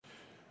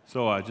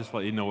Just to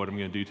let you know what I'm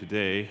going to do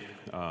today.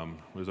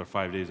 Was our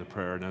 5 days of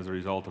prayer, and as a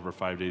result of our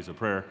 5 days of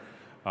prayer,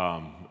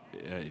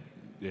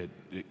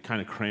 it kind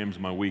of crams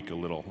my week a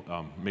little,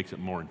 makes it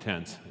more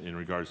intense in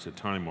regards to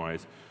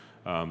time-wise.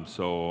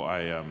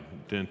 I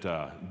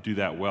didn't do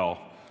that well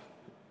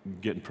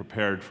getting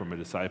prepared from a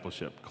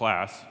discipleship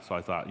class. So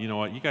I thought, you know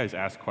what, you guys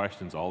ask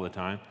questions all the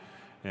time,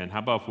 and how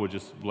about if we'll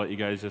just let you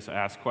guys just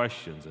ask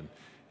questions?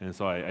 And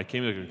so I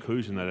came to the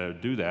conclusion that I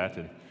would do that,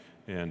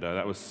 and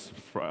that was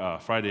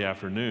Friday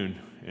afternoon,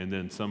 and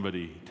then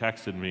somebody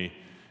texted me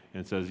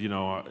and says,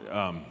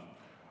 I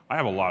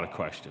have a lot of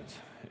questions.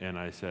 And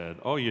I said,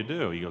 oh, you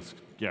do? He goes,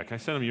 yeah, can I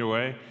send them your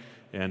way?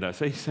 And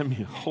so he sent me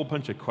a whole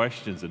bunch of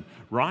questions. And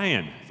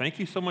Ryan, thank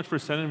you so much for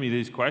sending me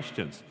these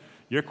questions.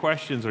 Your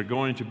questions are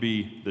going to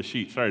be the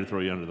sheet. Sorry to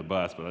throw you under the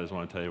bus, but I just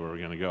want to tell you where we're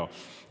going to go.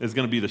 It's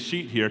going to be the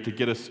sheet here to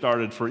get us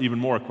started for even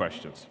more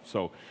questions.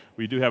 So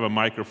we do have a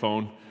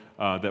microphone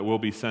that will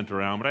be sent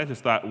around, but I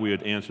just thought we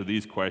would answer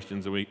these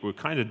questions, and we'll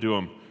kind of do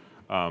them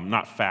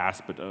not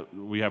fast, but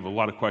we have a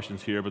lot of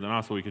questions here, but then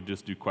also we could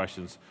just do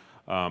questions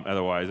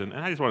otherwise. And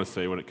I just want to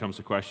say, when it comes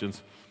to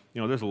questions,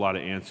 there's a lot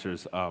of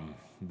answers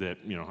that,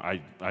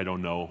 I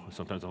don't know.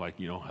 Sometimes I'm like,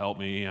 help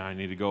me. I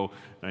need to go.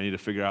 I need to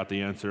figure out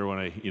the answer when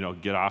I,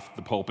 get off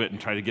the pulpit and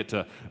try to get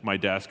to my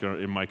desk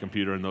or in my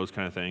computer and those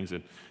kind of things.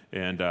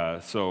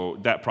 And so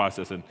that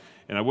process. And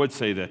I would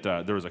say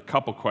that there was a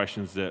couple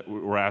questions that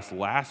were asked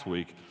last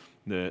week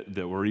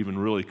that were even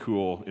really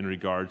cool in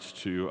regards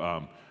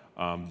to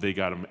they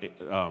got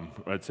them.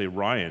 I'd say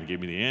Ryan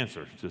gave me the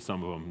answer to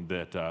some of them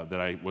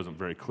that I wasn't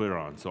very clear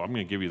on. So I'm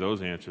going to give you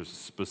those answers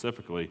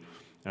specifically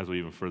as we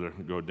even further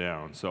go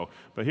down.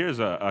 But here's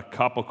a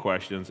couple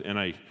questions, and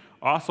I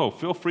also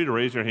feel free to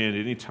raise your hand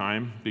any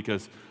time,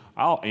 because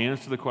I'll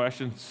answer the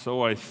question,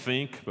 so I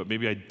think, but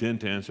maybe I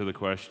didn't answer the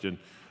question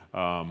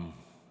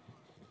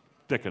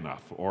thick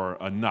enough or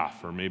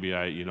enough, or maybe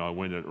I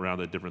went around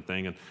a different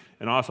thing.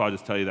 And also I'll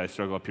just tell you that I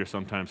struggle up here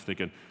sometimes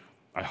thinking,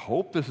 I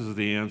hope this is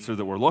the answer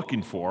that we're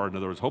looking for. In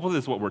other words, hopefully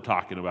this is what we're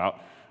talking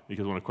about,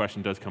 because when a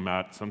question does come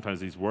out, sometimes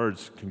these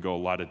words can go a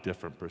lot of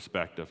different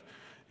perspective.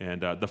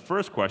 And the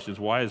first question is,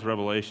 why is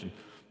Revelation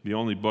the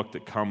only book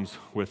that comes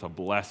with a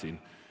blessing?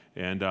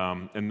 And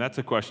that's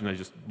a question I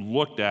just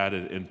looked at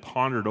and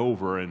pondered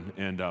over,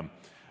 and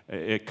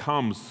it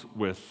comes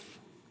with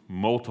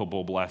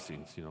multiple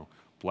blessings.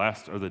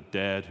 Blessed are the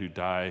dead who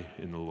die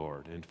in the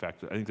Lord. In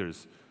fact, I think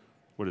there's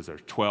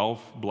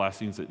 12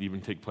 blessings that even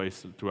take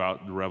place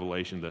throughout the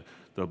Revelation,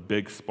 the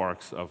big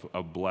sparks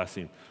of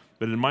blessing.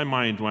 But in my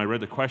mind, when I read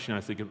the question, I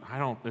was thinking, I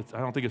don't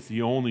think it's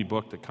the only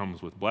book that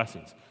comes with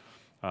blessings.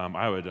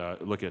 I would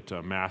look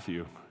at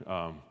Matthew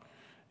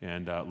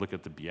and look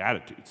at the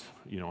Beatitudes.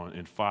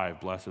 In 5,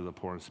 blessed are the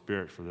poor in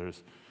spirit, for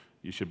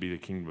you should be the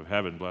kingdom of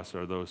heaven. Blessed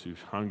are those who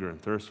hunger and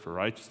thirst for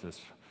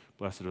righteousness.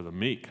 Blessed are the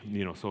meek.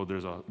 So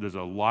there's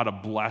a lot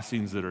of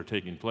blessings that are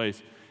taking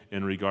place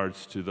in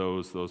regards to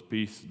those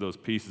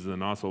pieces.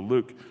 And also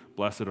Luke,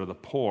 blessed are the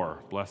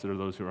poor. Blessed are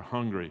those who are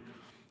hungry.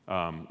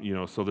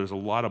 So there's a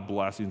lot of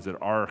blessings that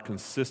are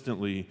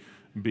consistently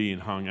being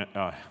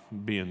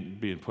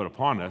put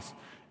upon us.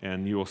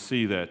 And you will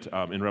see that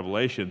in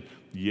Revelation,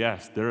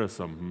 yes, there are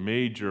some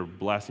major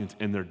blessings,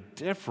 and they're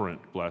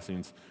different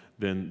blessings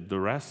than a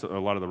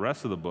lot of the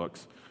rest of the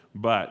books.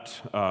 But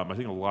I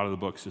think a lot of the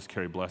books just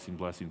carry blessing,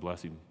 blessing,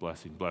 blessing,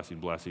 blessing, blessing,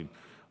 blessing.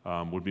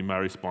 Would be my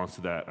response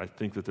to that. I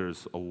think that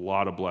there's a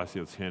lot of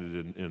blessing that's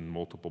handed in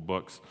multiple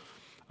books.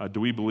 Do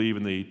we believe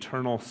in the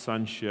eternal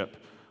sonship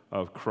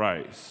of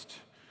Christ?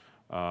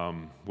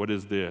 What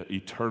is the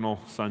eternal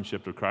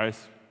sonship of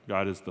Christ?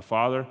 God is the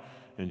Father,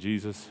 and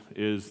Jesus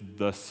is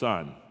the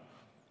Son.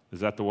 Is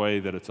that the way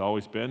that it's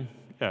always been?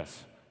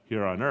 Yes,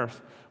 here on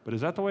earth. But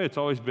is that the way it's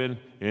always been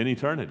in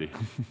eternity?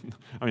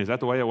 Is that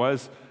the way it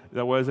was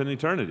in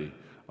eternity?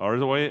 Or is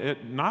the way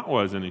it not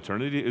was in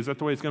eternity? Is that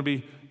the way it's going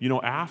to be,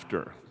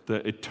 after?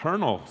 The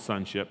eternal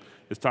sonship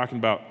is talking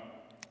about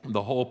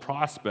the whole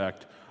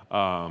prospect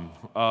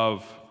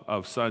of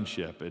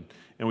sonship.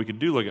 And we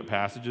could look at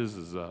passages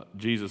as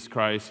Jesus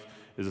Christ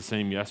is the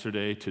same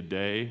yesterday,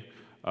 today,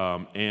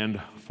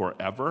 and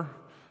forever.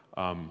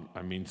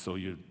 So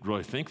you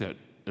really think that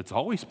it's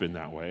always been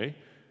that way,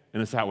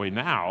 and it's that way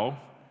now,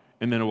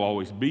 and then it will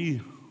always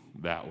be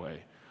that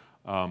way.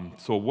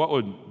 So what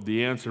would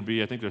the answer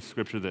be? I think there's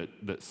scripture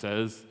that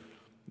says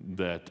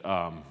that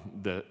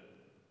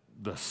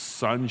the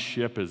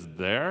sonship is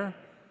there,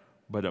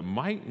 but it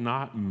might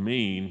not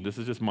mean, this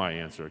is just my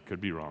answer, it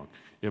could be wrong,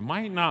 it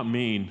might not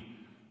mean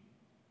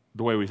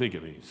the way we think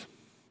it means.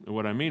 And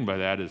what I mean by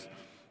that is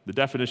the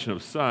definition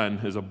of son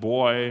is a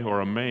boy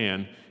or a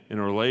man in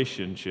a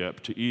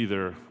relationship to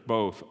either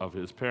both of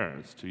his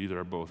parents,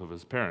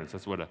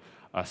 That's what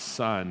a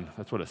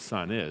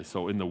son is.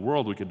 So in the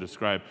world, we can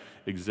describe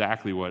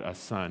exactly what a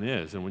son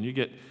is. And when you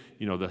get,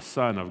 the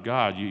Son of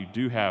God, you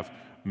do have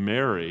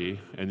Mary,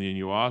 and then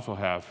you also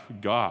have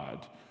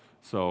God.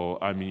 So,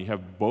 you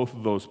have both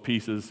of those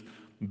pieces,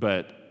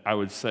 but I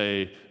would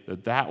say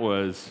that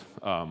was,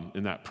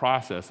 in that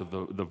process of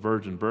the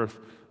virgin birth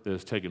that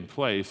has taken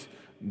place,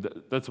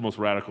 that's the most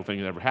radical thing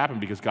that ever happened,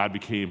 because God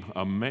became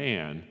a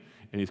man,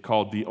 and he's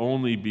called the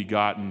only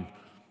begotten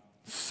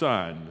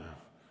Son.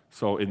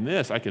 So in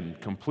this, I can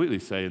completely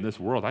say, in this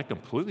world, I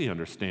completely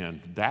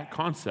understand that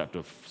concept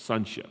of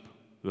sonship,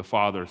 the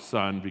Father,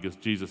 Son, because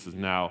Jesus is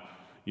now,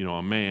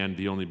 a man,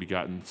 the only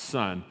begotten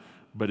Son.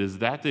 But is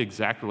that the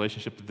exact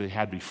relationship that they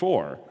had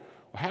before?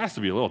 Well, it has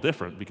to be a little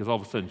different, because all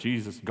of a sudden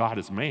God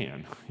is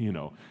man,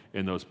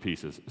 in those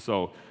pieces.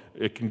 So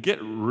it can get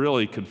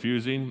really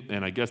confusing,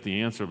 and I guess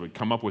the answer I would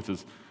come up with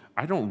is,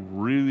 I don't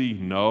really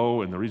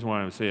know, and the reason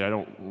why I say I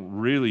don't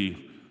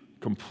really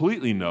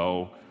completely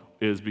know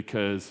is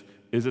because,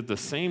 is it the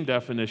same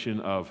definition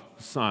of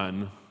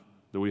son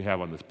that we have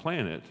on this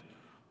planet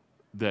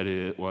that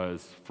it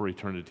was for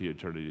eternity,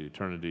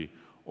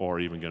 or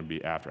even going to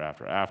be after?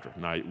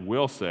 And I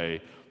will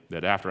say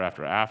that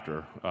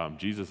after,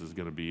 Jesus is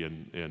going to be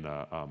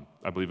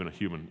I believe in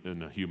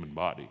a human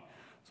body.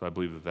 So I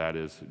believe that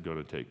is going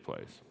to take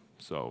place.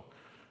 So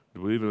to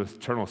believe in the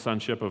eternal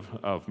sonship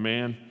of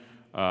man,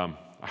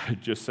 I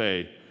just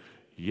say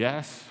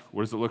yes.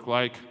 What does it look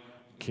like?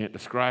 Can't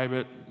describe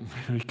it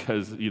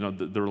because,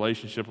 the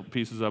relationship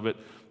pieces of it,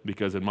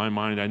 because in my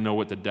mind, I know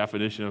what the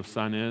definition of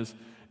son is,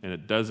 and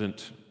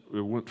it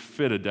wouldn't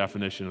fit a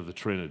definition of the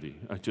Trinity.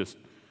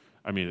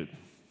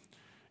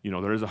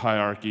 There is a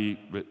hierarchy,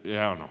 but I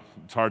don't know.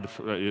 It's hard to,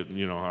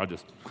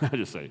 I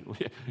just say,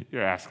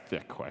 you're asking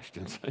thick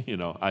questions.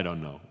 I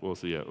don't know. We'll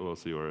see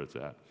where it's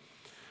at.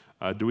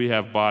 Do we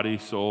have body,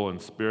 soul, and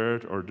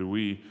spirit, or do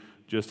we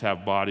just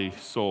have body,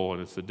 soul?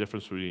 And it's the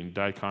difference between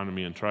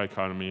dichotomy and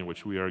trichotomy,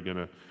 which we are going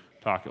to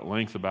talk at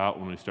length about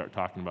when we start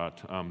talking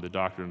about the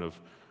doctrine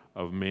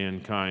of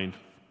mankind.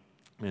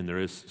 And there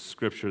is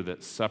scripture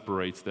that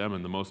separates them,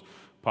 and the most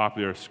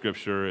popular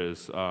scripture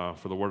is,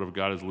 for the word of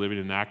God is living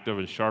and active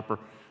and sharper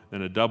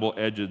than a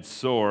double-edged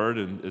sword,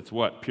 and it's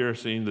what?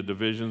 Piercing the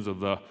divisions of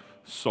the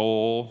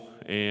soul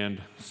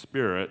and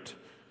spirit.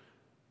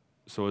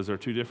 So is there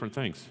two different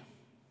things?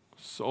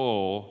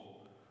 Soul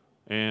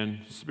and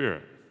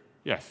spirit.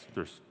 Yes,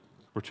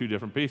 we're two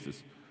different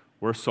pieces.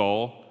 We're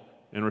soul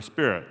and we're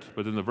spirit.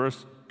 But then the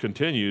verse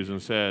continues and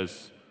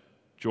says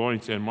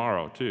joints and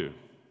marrow too.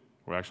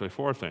 We're actually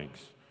four things.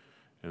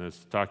 And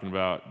it's talking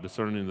about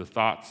discerning the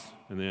thoughts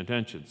and the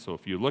intentions. So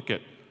if you look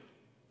at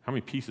how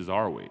many pieces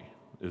are we,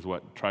 is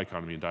what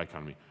trichotomy and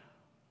dichotomy.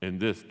 And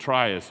this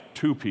tri is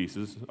two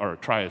pieces, or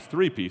tri is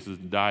three pieces,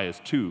 and di is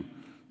two.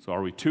 So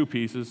are we two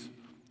pieces,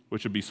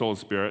 which would be soul and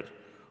spirit,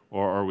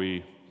 or are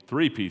we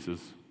three pieces,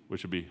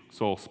 which would be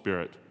soul,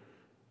 spirit,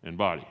 and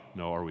body?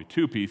 No, are we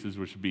two pieces,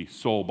 which would be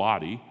soul,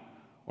 body,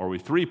 or are we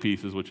three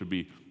pieces, which would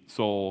be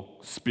soul,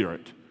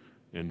 spirit,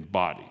 and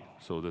body?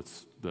 So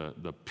that's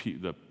the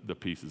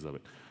pieces of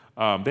it.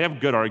 They have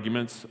good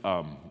arguments.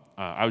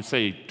 I would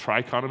say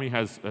trichotomy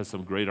has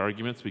some great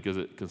arguments because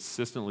it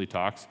consistently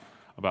talks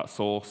about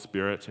soul,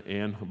 spirit,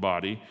 and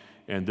body.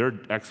 And their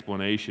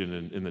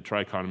explanation in the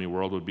trichotomy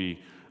world would be,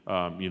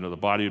 the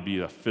body would be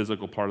the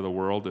physical part of the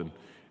world,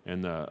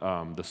 and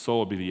the soul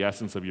would be the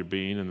essence of your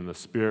being, and then the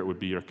spirit would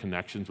be your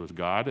connections with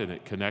God. And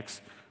it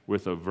connects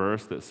with a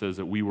verse that says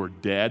that we were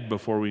dead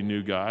before we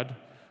knew God.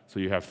 So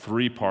you have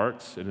three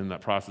parts, and in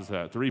that process of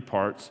that three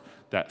parts,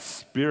 that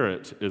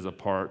spirit is a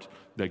part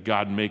that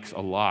God makes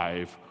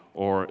alive,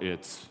 or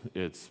it's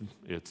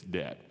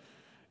dead.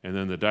 And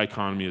then the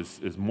dichotomy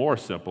is more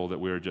simple, that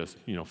we're just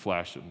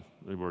flesh, and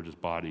we're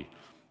just body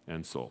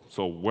and soul.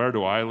 So where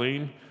do I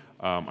lean?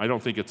 I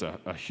don't think it's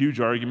a huge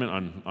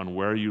argument on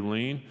where you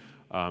lean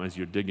as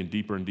you're digging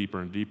deeper and deeper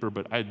and deeper,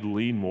 but I'd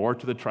lean more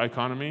to the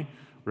trichotomy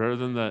rather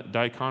than the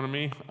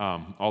dichotomy,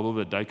 although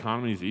the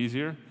dichotomy is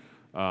easier.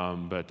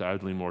 But I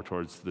would lean more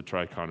towards the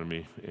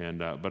trichotomy,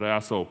 but I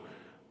also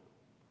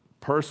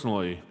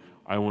personally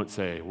I wouldn't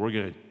say we're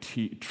going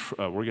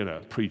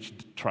to preach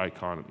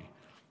trichotomy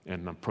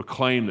and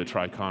proclaim the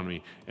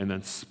trichotomy and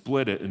then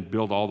split it and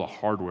build all the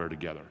hardware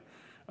together,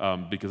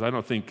 because I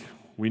don't think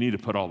we need to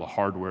put all the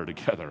hardware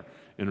together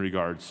in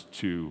regards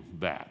to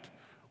that.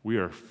 We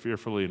are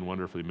fearfully and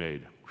wonderfully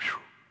made. Whew,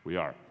 we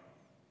are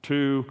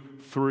 2,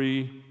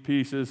 3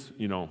 pieces,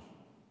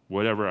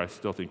 whatever. I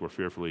still think we're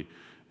fearfully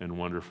and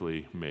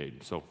wonderfully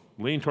made. So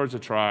lean towards the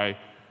tri.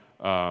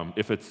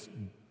 If it's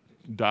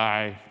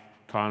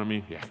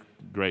dichotomy, yeah,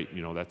 great.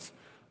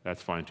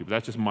 That's fine too. But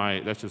that's just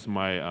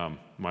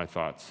my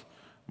thoughts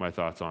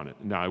on it.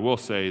 Now I will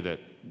say that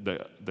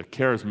the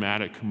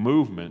charismatic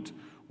movement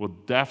will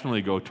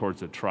definitely go towards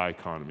the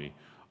trichotomy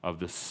of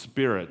the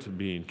spirit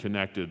being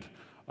connected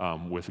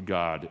with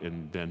God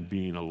and then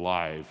being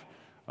alive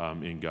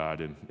in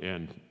God,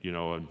 and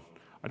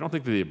I don't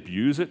think they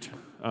abuse it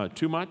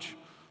too much.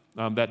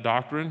 That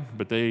doctrine,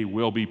 but they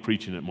will be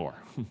preaching it more.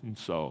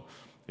 So,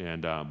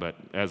 but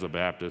as a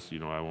Baptist,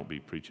 I won't be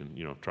preaching,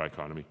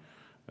 trichotomy,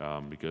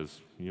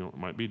 because it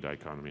might be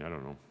dichotomy. I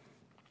don't know.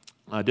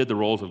 Did the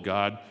roles of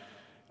God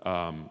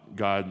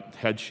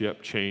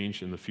headship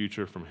change in the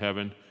future from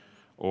heaven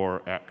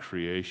or at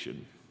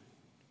creation?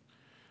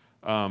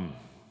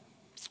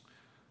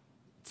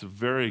 It's a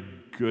very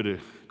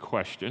good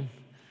question,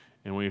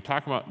 And when you're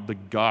talking about the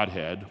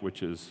Godhead,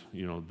 which is,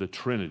 the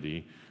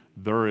Trinity,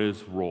 there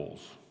is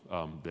roles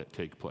that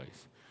take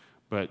place.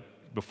 But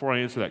before I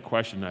answer that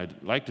question,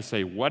 I'd like to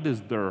say, what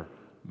is their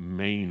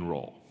main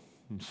role?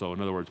 And so,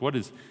 in other words,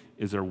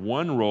 is there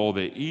one role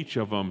that each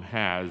of them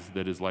has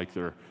that is like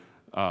their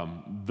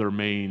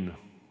main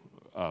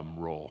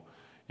role?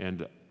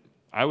 And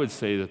I would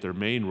say that their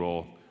main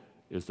role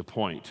is to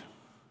point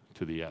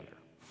to the other,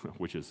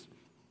 which is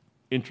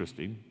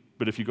interesting.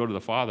 But if you go to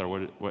the Father,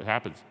 what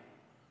happens?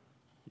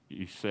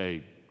 You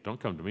say, don't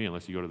come to me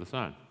unless you go to the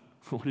Son.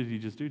 What did he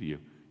just do to you?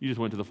 You just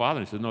went to the Father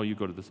and he said, no, you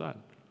go to the Son.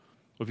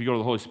 Well, if you go to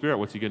the Holy Spirit,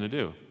 what's he going to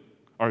do?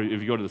 Or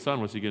if you go to the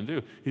Son, what's he going to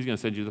do? He's going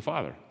to send you to the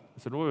Father. I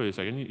said, wait a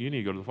second, you need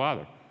to go to the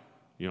Father.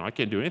 I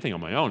can't do anything on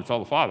my own. It's all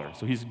the Father.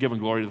 So he's giving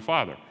glory to the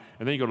Father.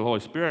 And then you go to the Holy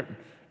Spirit,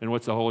 and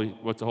what's the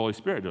Holy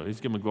Spirit doing? He's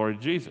giving glory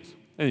to Jesus.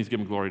 And he's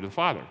giving glory to the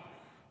Father.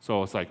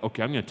 So it's like,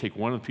 okay, I'm going to take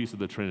one piece of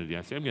the Trinity.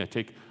 I say, I'm going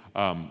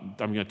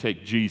to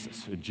take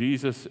Jesus. And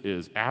Jesus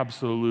is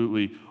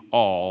absolutely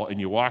all. And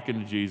you walk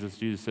into Jesus,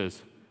 Jesus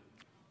says,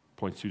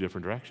 points two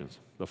different directions,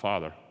 the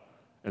Father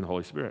and the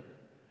Holy Spirit.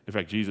 In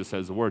fact, Jesus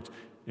says the words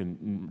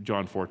in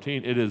John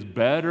 14, it is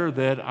better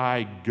that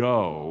I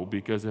go,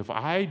 because if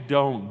I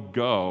don't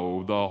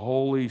go, the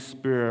Holy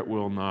Spirit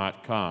will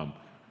not come.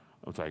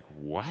 I was like,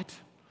 what?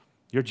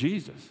 You're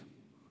Jesus.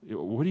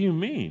 What do you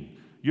mean?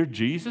 You're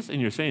Jesus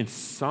and you're saying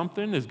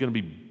something is going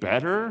to be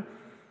better,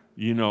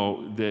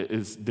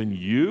 than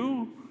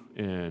you?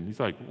 And he's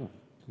like,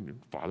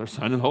 Father,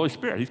 Son, and Holy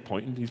Spirit. He's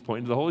pointing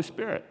to the Holy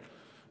Spirit.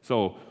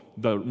 So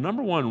the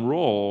number one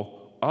role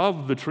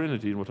of the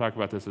Trinity, and we'll talk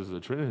about this as the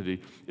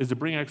Trinity, is to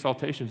bring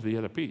exaltation to the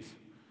other piece.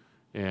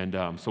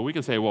 And so we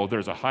can say, well,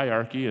 there's a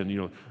hierarchy,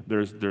 and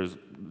there's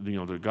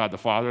God the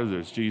Father,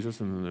 there's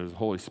Jesus, and then there's the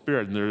Holy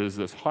Spirit, and there is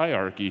this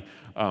hierarchy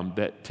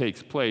that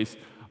takes place.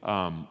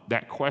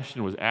 That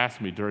question was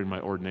asked me during my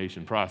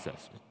ordination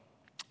process,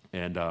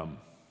 and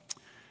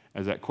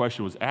as that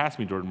question was asked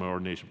me during my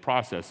ordination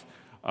process,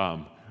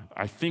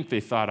 I think they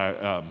thought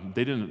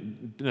they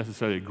didn't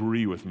necessarily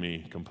agree with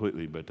me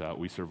completely, but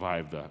we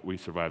survived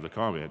the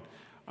comment.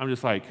 I'm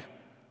just like,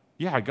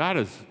 yeah, God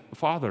as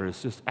Father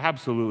is just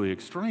absolutely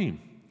extreme.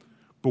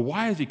 But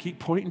why does he keep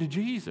pointing to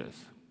Jesus?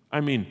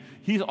 I mean,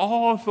 he's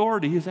all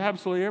authority. He's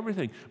absolutely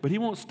everything. But he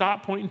won't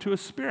stop pointing to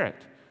his Spirit.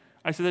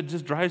 I said, that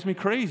just drives me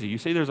crazy. You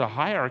say there's a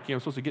hierarchy. I'm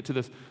supposed to get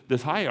to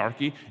this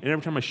hierarchy, and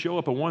every time I show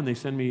up at one, they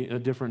send me in a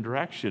different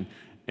direction.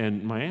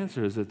 And my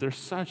answer is that there's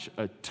such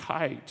a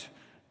tight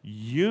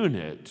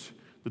unit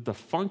that the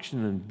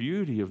function and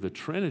beauty of the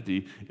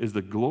Trinity is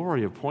the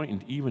glory of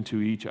pointing even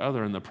to each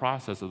other in the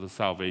process of the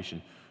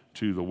salvation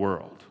to the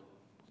world.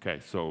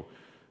 Okay, so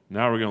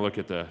now we're going to look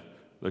at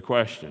the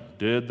question.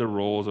 Did the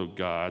roles of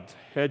God's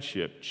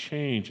headship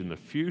change in the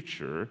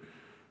future?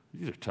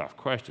 These are tough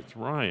questions.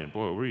 Ryan,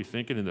 boy, what were you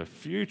thinking in the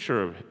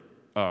future,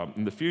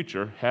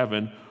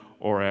 heaven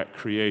or at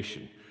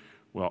creation?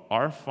 Well,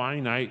 our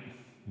finite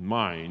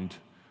mind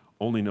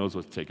only knows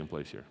what's taking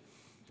place here.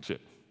 That's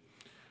it.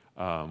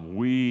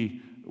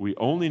 We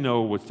only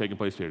know what's taking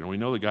place here, and we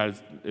know that God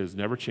is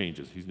never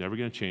changes. He's never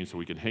going to change, so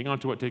we can hang on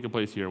to what's taking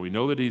place here. We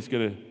know that he's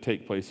going to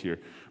take place here,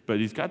 but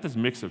he's got this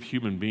mix of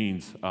human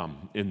beings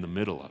in the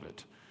middle of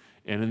it.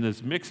 And in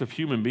this mix of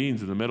human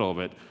beings in the middle of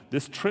it,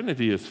 this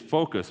Trinity is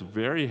focused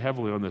very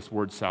heavily on this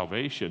word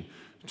salvation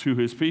to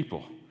his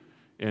people.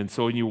 And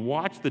so when you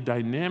watch the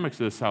dynamics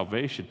of the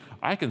salvation,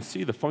 I can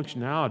see the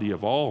functionality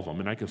of all of them,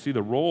 and I can see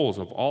the roles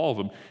of all of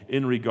them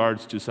in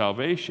regards to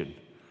salvation.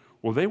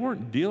 Well, they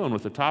weren't dealing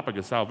with the topic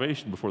of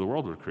salvation before the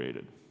world was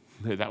created.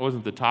 That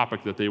wasn't the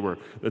topic that they were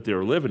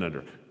living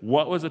under.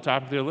 What was the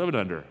topic they were living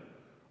under?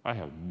 I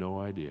have no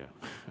idea.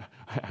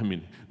 I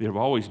mean, they've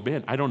always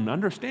been. I don't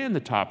understand the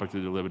topic that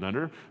they're living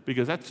under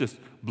because that just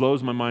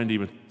blows my mind to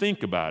even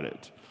think about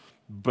it.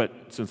 But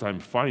since I'm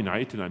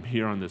finite and I'm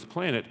here on this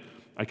planet,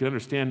 I can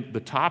understand the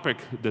topic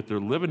that they're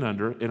living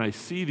under, and I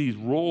see these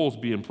roles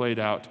being played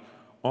out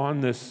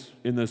in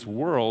this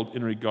world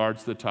in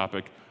regards to the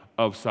topic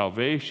of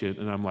salvation,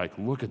 and I'm like,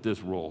 look at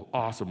this role.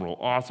 Awesome role,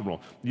 awesome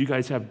role. You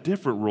guys have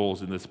different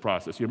roles in this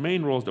process. Your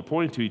main role is to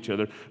point to each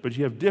other, but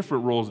you have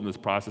different roles in this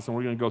process, and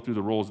we're going to go through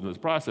the roles in this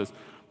process,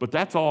 but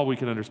that's all we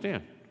can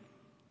understand,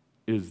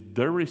 is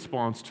their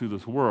response to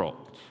this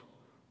world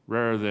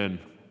rather than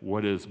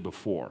what is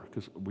before,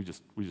 because we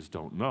just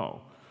don't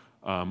know,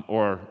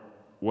 or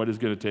what is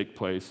going to take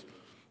place,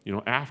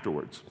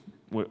 afterwards.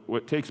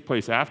 What takes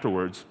place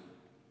afterwards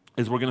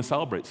is we're going to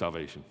celebrate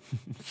salvation.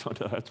 So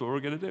that's what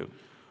we're going to do.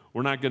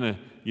 We're not going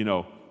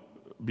to,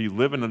 be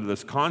living under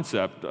this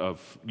concept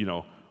of,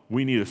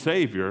 we need a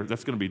Savior.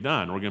 That's going to be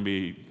done. We're going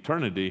to be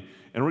eternity,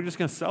 and we're just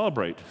going to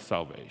celebrate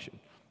salvation.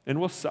 And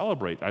we'll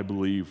celebrate, I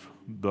believe,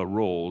 the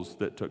roles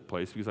that took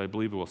place because I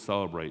believe it will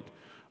celebrate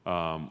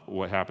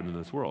what happened in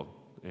this world.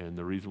 And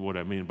the reason what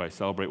I mean by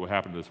celebrate what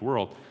happened in this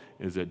world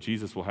is that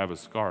Jesus will have his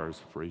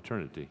scars for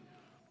eternity.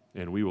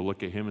 And we will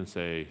look at him and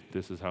say,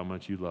 this is how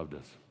much you loved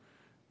us.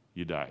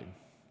 You died.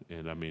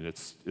 And I mean,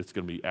 it's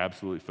going to be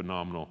absolutely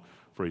phenomenal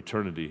for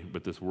eternity,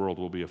 but this world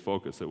will be a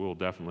focus that we'll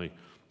definitely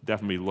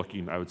definitely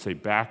looking, I would say,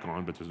 back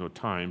on, but there's no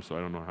time, so I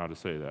don't know how to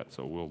say that.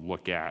 So we'll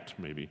look at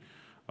maybe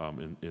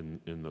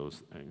in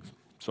those things.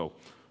 So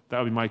that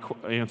would be my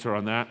answer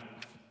on that.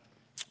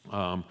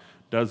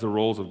 Does the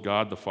roles of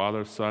God, the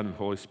Father, Son, and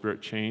Holy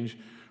Spirit change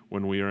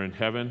when we are in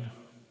heaven?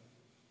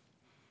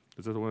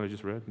 Is that the one I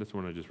just read? That's the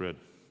one I just read.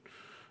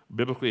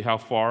 Biblically, how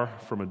far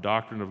from a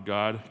doctrine of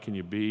God can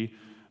you be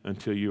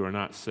until you are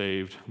not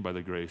saved by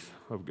the grace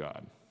of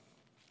God?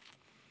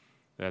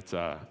 That's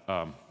a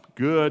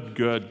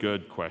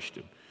good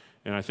question.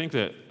 And I think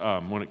that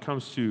when it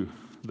comes to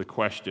the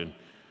question,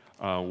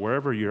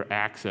 wherever your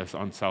access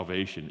on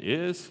salvation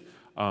is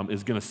going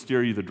to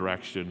steer you the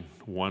direction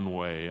one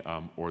way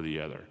or the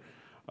other.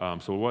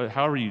 So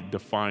however you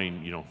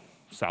define,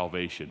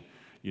 salvation,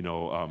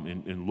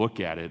 and look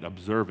at it,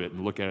 observe it,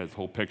 and look at its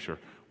whole picture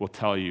will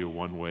tell you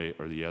one way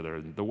or the other.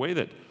 And the way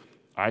that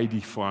I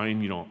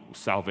define,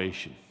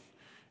 salvation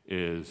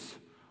is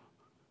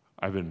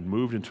I've been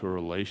moved into a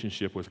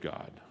relationship with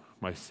God.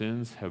 My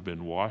sins have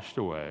been washed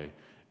away,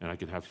 and I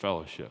can have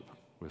fellowship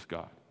with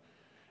God.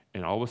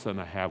 And all of a sudden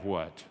I have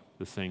what?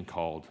 This thing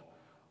called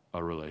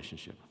a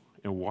relationship.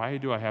 And why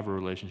do I have a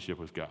relationship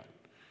with God?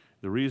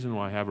 The reason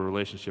why I have a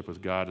relationship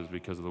with God is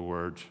because of the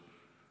word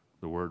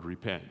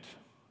repent.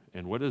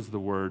 And what does the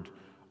word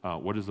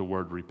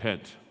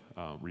repent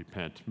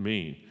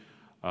mean?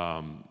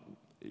 Some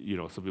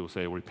people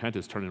say repent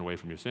is turning away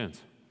from your sins.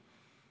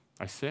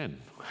 I sin.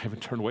 I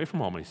haven't turned away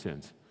from all my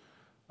sins.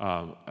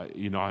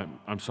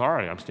 I'm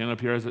sorry. I'm standing up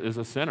here as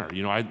a sinner.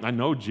 I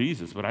know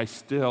Jesus, but I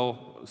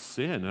still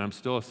sin, and I'm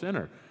still a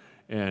sinner.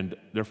 And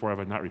therefore, have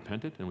I not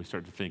repented? And we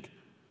start to think,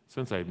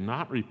 since I've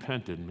not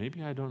repented,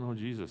 maybe I don't know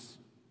Jesus.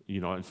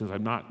 And since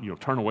I've not,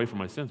 turned away from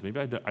my sins, maybe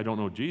I don't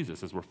know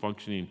Jesus, as we're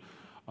functioning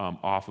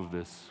off of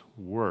this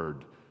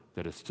word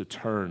that is to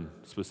turn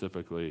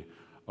specifically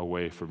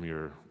away from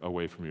your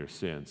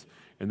sins.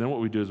 And then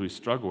what we do is we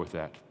struggle with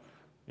that.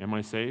 Am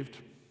I saved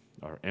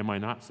or am I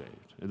not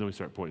saved? And then we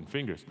start pointing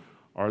fingers.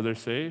 Are they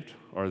saved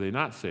or are they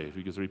not saved?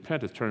 Because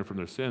repent is turning from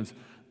their sins.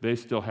 They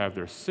still have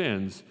their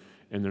sins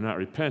and they're not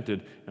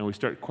repented. And we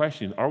start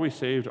questioning, are we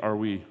saved? Are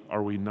we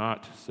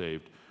not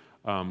saved?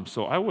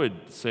 So I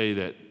would say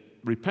that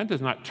repent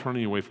is not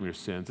turning away from your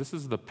sins. This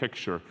is the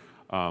picture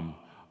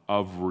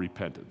of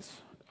repentance.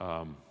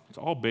 It's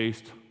all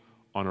based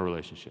on a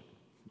relationship.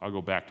 I'll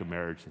go back to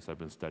marriage since I've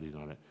been studying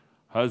on it.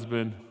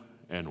 Husband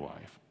and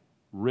wife.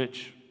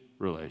 Rich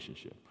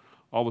relationship.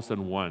 All of a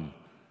sudden, one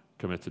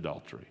commits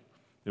adultery.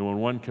 And when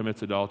one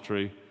commits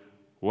adultery,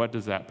 what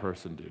does that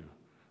person do?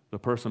 The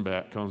person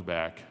comes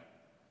back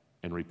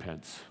and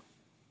repents.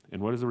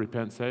 And what does the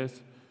repent say?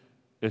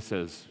 It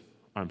says,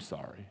 I'm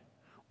sorry.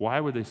 Why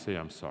would they say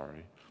I'm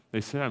sorry? They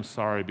say I'm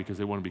sorry because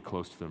they want to be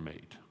close to their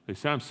mate. They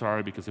say I'm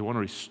sorry because they want to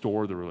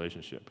restore the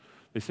relationship.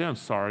 They say I'm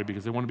sorry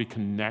because they want to be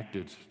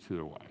connected to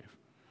their wife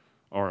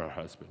or their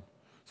husband.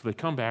 So they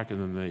come back and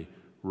then they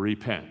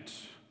repent.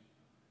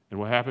 And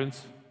what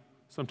happens?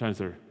 Sometimes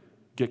they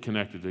get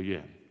connected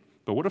again.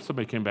 But what if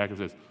somebody came back and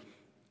says,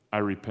 I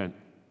repent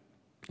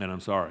and I'm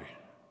sorry.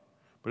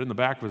 But in the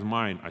back of his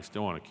mind, I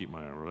still want to keep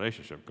my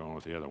relationship going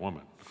with the other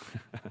woman.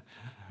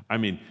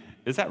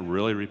 Is that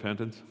really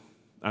repentance?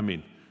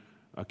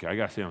 Okay, I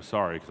got to say I'm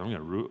sorry because I'm going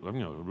to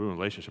ruin a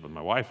relationship with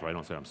my wife if I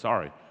don't say I'm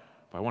sorry.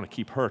 But I want to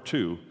keep her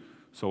too.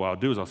 So what I'll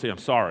do is I'll say I'm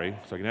sorry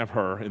so I can have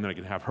her and then I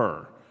can have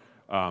her.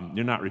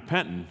 You're not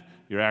repenting.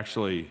 You're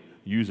actually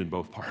using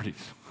both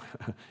parties.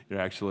 You're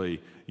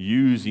actually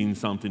using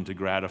something to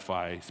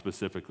gratify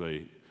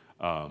specifically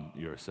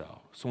yourself.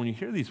 So when you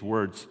hear these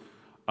words,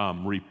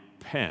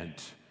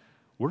 repent,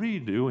 what are you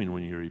doing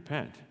when you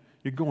repent?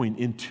 You're going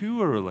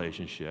into a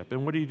relationship,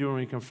 and what are you doing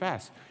when you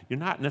confess? You're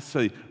not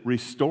necessarily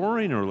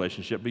restoring a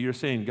relationship, but you're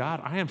saying, God,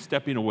 I am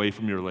stepping away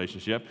from your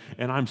relationship,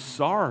 and I'm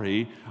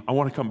sorry. I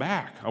want to come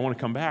back. I want to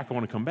come back. I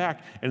want to come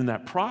back. And in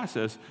that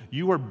process,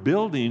 you are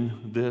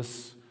building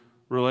this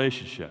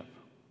relationship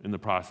in the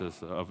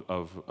process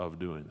of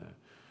doing that.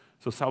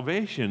 So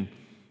salvation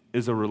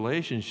is a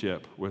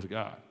relationship with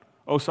God.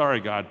 Oh,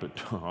 sorry, God, but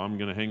I'm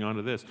going to hang on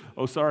to this.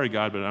 Oh, sorry,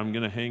 God, but I'm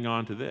going to hang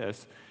on to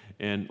this.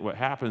 And what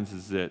happens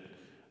is that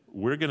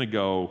we're going to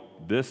go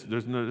this,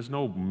 there's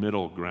no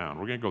middle ground.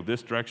 We're going to go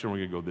this direction, we're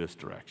going to go this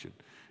direction.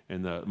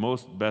 And the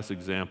best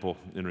example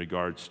in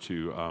regards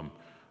to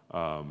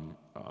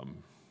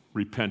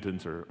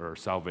repentance or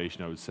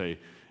salvation, I would say,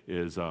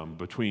 is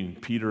between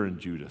Peter and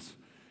Judas.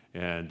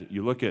 And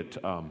you look at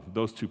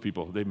those two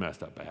people, they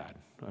messed up bad.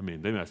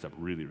 They messed up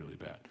really, really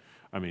bad.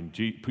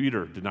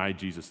 Peter denied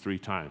Jesus 3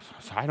 times.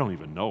 So I don't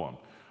even know him.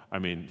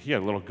 He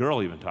had a little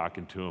girl even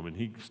talking to him, and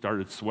he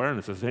started swearing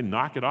and says, hey,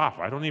 knock it off.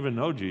 I don't even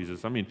know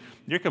Jesus.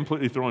 You're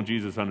completely throwing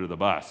Jesus under the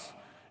bus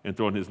and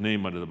throwing his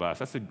name under the bus.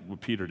 That's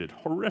what Peter did.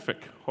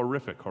 Horrific,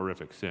 horrific,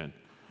 horrific sin.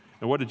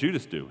 And what did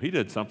Judas do? He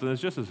did something that's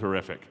just as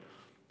horrific.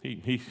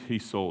 He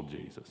sold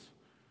Jesus.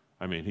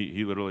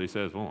 He literally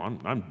says, well,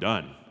 I'm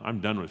done. I'm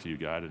done with you,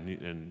 God.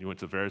 And he went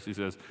to the Pharisee and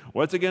says,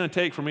 what's it going to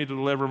take for me to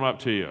deliver him up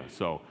to you?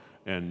 So,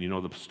 and you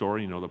know the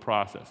story, you know the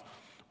process.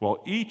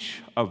 Well,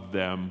 each of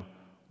them,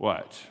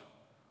 what?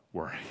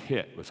 Were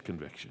hit with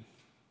conviction.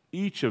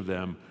 Each of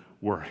them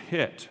were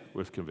hit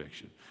with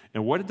conviction.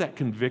 And what did that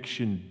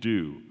conviction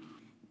do?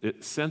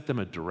 It sent them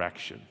a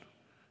direction.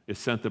 It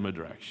sent them a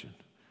direction.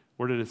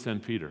 Where did it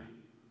send Peter?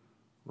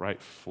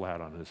 Right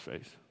flat on his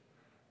face.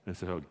 And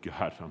said, oh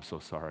God, I'm so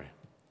sorry.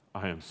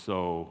 I am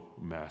so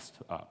messed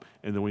up.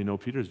 And then we know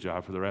Peter's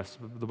job for the rest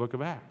of the book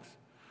of Acts.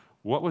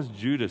 What was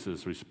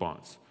Judas's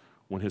response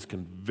when his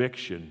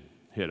conviction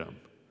hit him?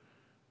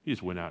 He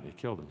just went out and he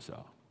killed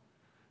himself.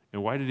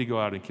 And why did he go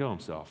out and kill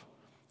himself?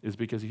 Is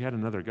because he had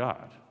another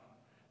god.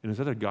 And his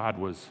other god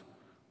was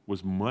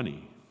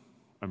money.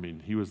 I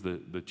mean, he was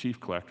the chief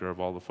collector of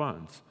all the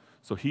funds.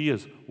 So he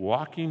is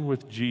walking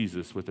with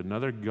Jesus with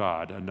another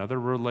God, another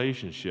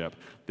relationship,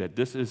 that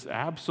this is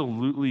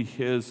absolutely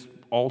his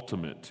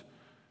ultimate.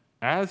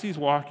 As he's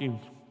walking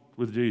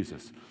with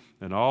Jesus,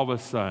 and all of a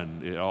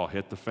sudden, it all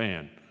hit the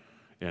fan.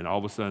 And all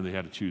of a sudden, they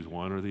had to choose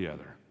one or the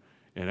other.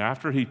 And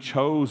after he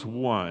chose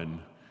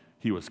one,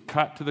 he was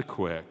cut to the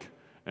quick,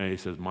 and he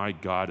says, my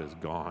God is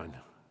gone.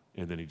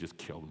 And then he just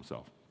killed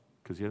himself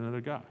because he had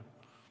another God.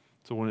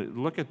 So when we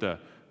look at the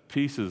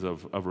pieces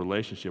of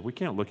relationship, we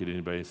can't look at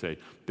anybody and say,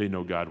 they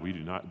know God,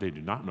 they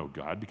do not know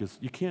God, because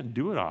you can't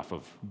do it off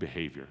of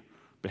behavior.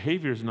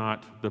 Behavior is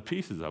not the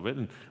pieces of it,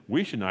 and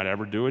we should not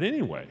ever do it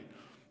anyway.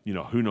 You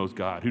know, who knows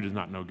God? Who does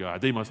not know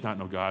God? They must not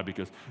know God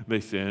because they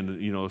sin,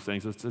 you know, those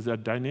things. It's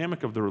that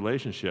dynamic of the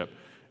relationship,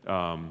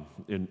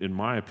 in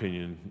my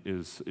opinion,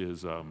 is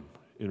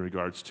in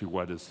regards to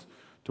what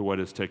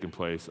has taken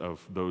place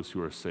of those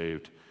who are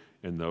saved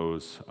and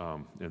those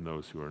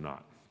who are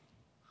not.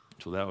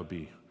 So that would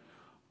be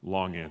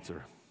long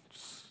answer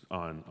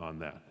on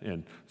that.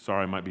 And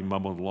sorry, I might be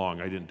mumbling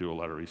along. I didn't do a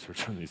lot of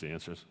research on these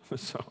answers.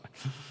 So,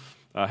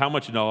 how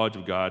much knowledge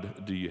of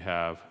God do you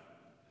have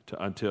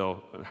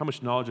how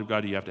much knowledge of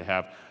God do you have to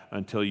have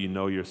until you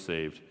know you're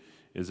saved?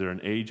 Is there an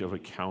age of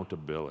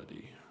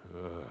accountability?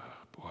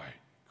 Boy,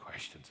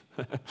 questions.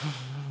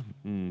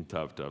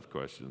 Tough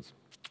questions.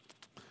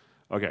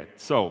 Okay,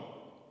 so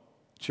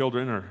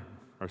children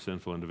are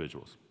sinful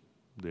individuals.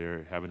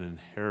 They have an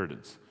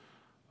inheritance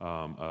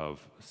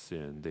of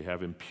sin. They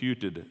have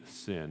imputed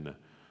sin.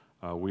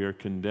 We are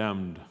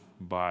condemned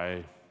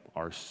by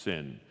our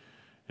sin,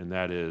 and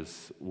that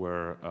is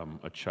where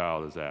a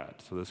child is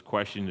at. So this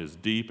question is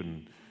deep,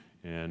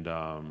 and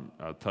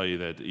I'll tell you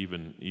that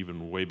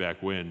even way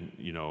back when,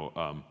 you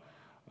know,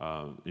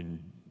 in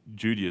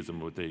Judaism,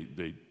 what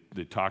they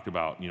talked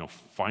about, you know,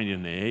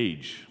 finding the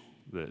age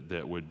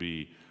that would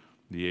be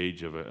the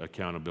age of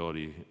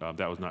accountability.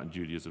 That was not in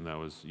Judaism. That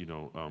was, you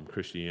know,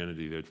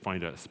 Christianity. They'd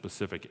find a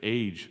specific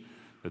age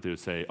that they would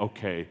say,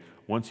 okay,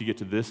 once you get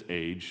to this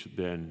age,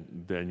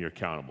 then you're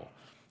accountable.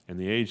 And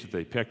the age that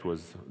they picked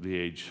was the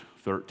age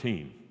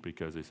 13,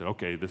 because they said,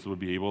 okay, this would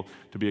be able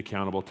to be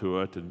accountable to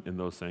it and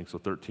those things. So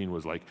 13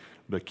 was like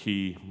the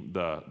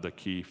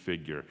key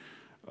figure.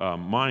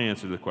 My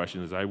answer to the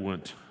question is I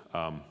wouldn't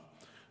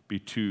be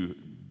too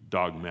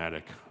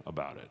dogmatic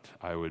about it.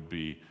 I would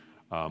be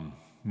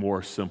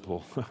more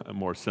simple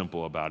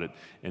about it,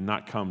 and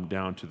not come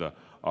down to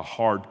a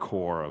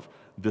hardcore of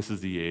this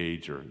is the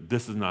age or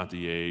this is not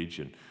the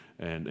age,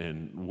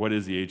 and what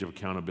is the age of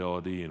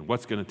accountability and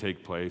what's going to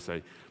take place.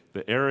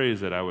 The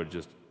areas that I would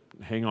just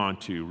hang on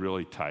to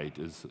really tight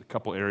is a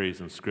couple areas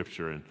in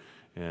Scripture,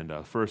 and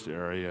the first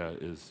area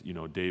is, you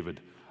know,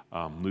 David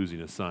losing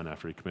his son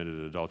after he committed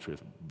adultery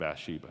with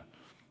Bathsheba.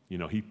 You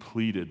know, he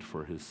pleaded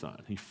for his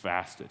son. He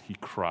fasted. He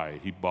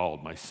cried. He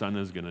bawled, my son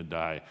is going to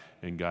die,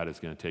 and God is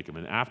going to take him.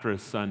 And after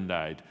his son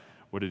died,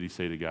 what did he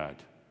say to God?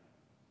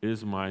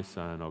 Is my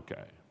son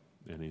okay?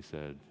 And he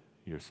said,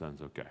 your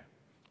son's okay.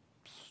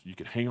 You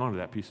can hang on to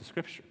that piece of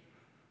Scripture.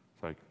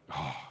 It's like,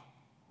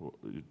 well,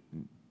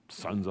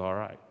 son's all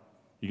right.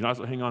 You can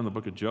also hang on to the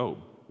book of Job.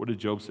 What did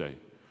Job say?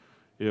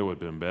 It would have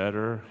been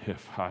better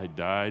if I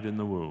died in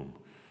the womb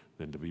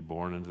than to be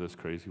born into this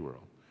crazy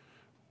world.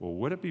 Well,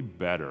 would it be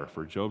better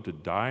for Job to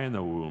die in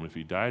the womb if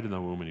he died in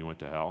the womb and he went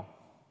to hell?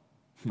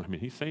 I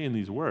mean, he's saying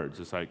these words.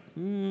 It's like,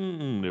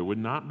 it would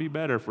not be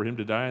better for him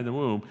to die in the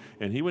womb,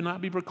 and he would not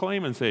be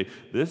proclaiming, say,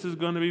 this is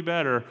going to be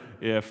better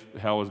if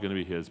hell was going to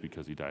be his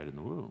because he died in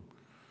the womb.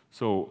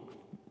 So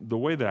the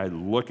way that I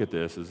look at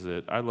this is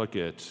that I look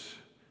at,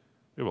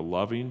 we have a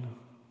loving,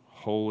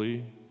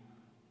 holy,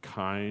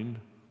 kind,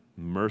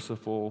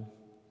 merciful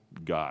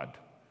God.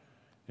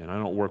 And I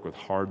don't work with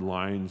hard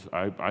lines.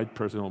 I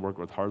personally don't work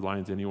with hard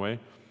lines anyway.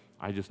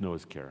 I just know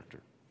his character.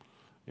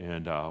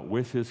 And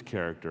with his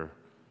character,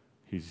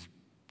 he's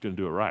going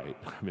to do it right.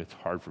 I mean, it's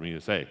hard for me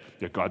to say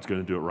that God's going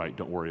to do it right.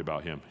 Don't worry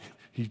about him.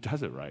 He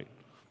does it right.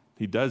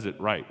 He does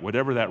it right.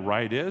 Whatever that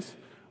right is,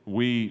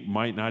 we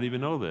might not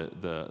even know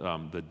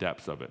the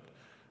depths of it.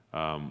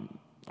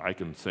 I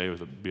can say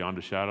beyond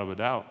a shadow of a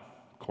doubt,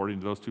 according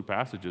to those two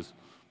passages,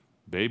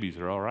 babies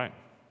are all right,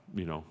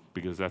 you know,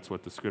 because that's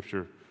what the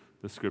scripture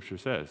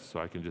says. So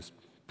I can just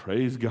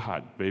praise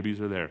God.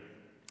 Babies are there.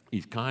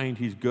 He's kind,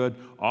 he's good.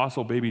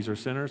 Also, babies are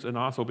sinners, and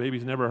also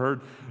babies never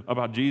heard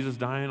about Jesus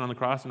dying on the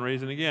cross and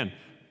raising again.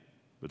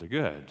 But they're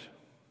good,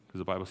 because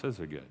the Bible says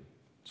they're good.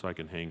 So I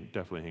can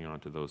definitely hang on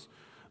to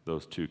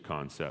those two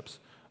concepts.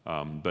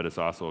 But it's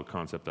also a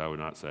concept I would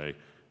not say,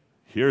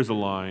 here's a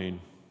line,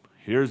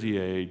 here's the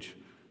age,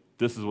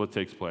 this is what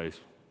takes place.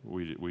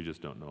 We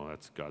just don't know.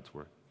 That's God's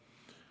word.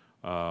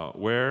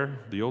 Where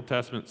the Old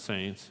Testament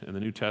saints and the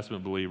New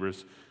Testament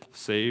believers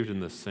saved in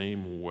the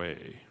same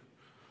way.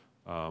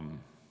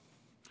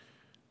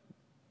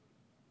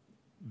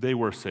 They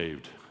were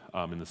saved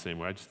in the same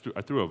way.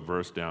 I threw a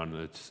verse down.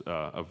 It's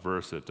a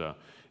verse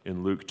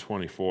in Luke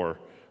 24,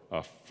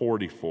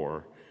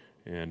 44.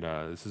 And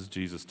this is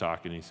Jesus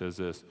talking. He says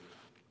this,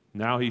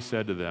 "Now he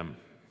said to them,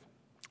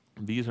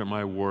 'These are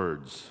my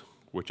words,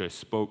 which I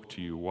spoke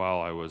to you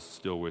while I was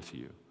still with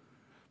you,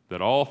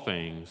 that all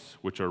things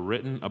which are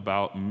written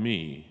about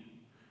me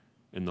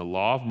in the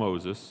law of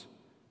Moses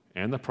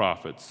and the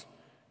prophets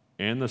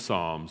and the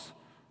Psalms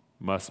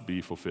must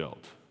be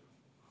fulfilled.'"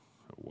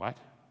 What?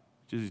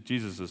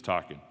 Jesus is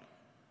talking.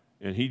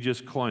 And he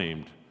just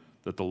claimed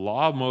that the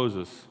law of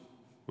Moses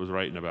was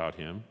writing about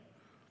him,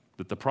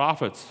 that the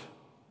prophets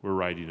were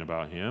writing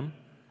about him,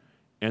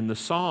 and the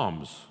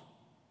Psalms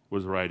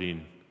was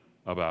writing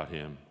about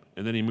him.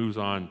 And then he moves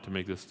on to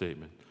make this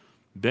statement.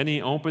 Then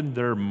he opened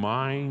their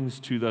minds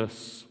to the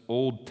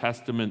Old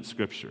Testament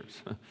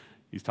scriptures.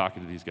 He's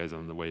talking to these guys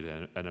on the way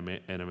to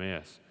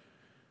Emmaus.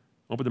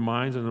 Opened their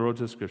minds on the road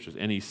to the scriptures.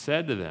 And he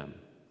said to them,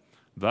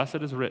 "Thus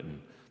it is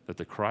written, that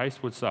the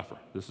Christ would suffer."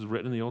 This is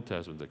written in the Old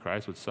Testament, that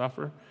Christ would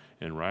suffer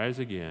and rise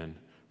again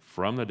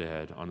from the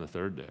dead on the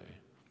third day,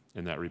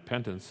 and that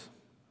repentance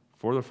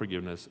for the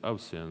forgiveness of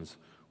sins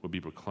would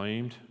be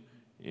proclaimed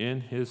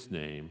in his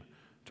name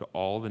to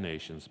all the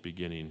nations,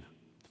 beginning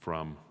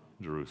from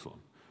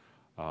Jerusalem.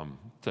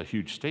 It's a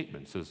huge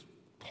statement. It says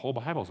the whole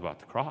Bible is about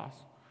the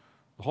cross.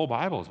 The whole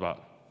Bible is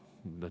about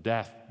the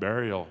death,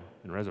 burial,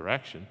 and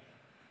resurrection.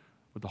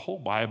 What the whole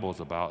Bible is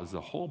about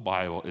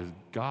is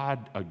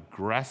God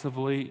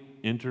aggressively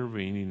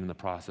intervening in the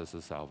process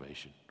of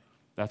salvation.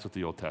 That's what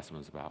the Old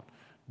Testament is about.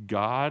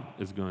 God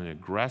is going to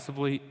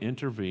aggressively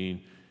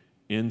intervene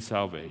in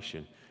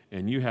salvation.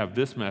 And you have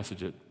this message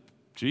that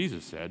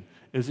Jesus said,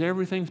 is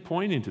everything's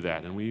pointing to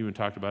that. And we even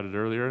talked about it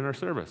earlier in our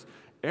service.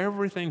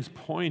 Everything's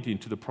pointing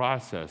to the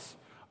process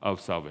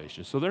of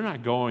salvation. So they're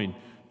not going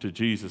to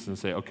Jesus and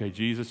say, okay,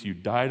 Jesus, you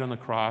died on the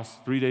cross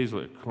 3 days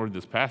later. According to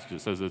this passage,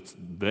 it says it's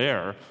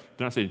there.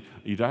 They're not saying,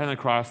 you died on the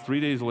cross 3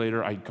 days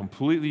later. I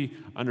completely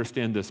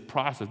understand this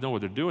process. No,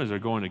 what they're doing is they're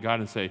going to God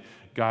and say,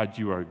 God,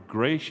 you are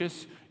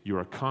gracious, you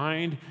are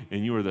kind,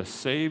 and you are the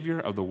Savior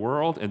of the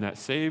world, and that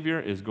Savior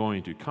is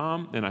going to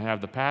come. And I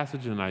have the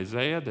passage in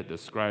Isaiah that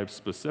describes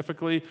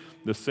specifically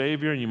the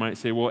Savior. And you might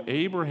say, well,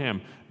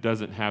 Abraham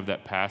doesn't have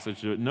that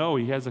passage. No,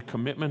 he has a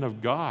commitment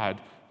of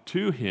God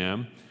to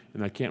him.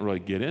 And I can't really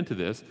get into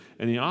this.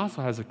 And he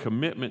also has a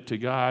commitment to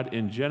God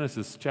in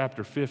Genesis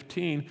chapter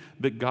 15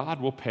 that God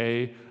will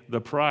pay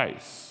the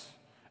price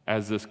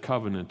as this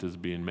covenant is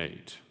being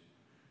made.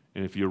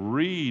 And if you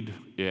read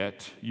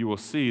it, you will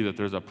see that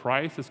there's a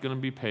price that's going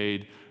to be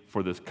paid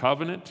for this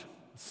covenant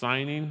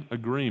signing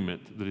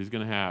agreement that he's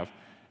going to have,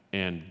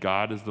 and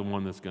God is the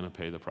one that's going to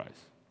pay the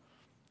price.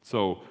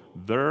 So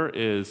there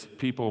is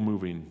people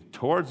moving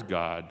towards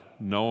God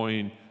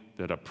knowing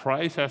that a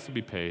price has to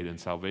be paid and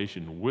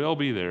salvation will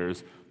be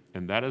theirs,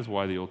 and that is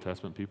why the Old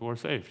Testament people are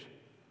saved,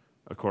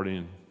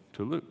 according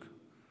to Luke.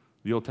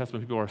 The Old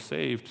Testament people are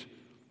saved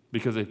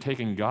because they've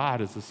taken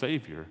God as the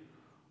Savior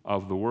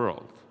of the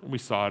world. And we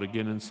saw it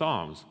again in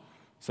Psalms.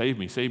 Save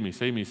me, save me,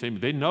 save me, save me.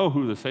 They know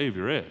who the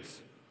Savior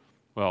is.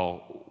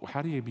 Well,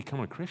 how do you become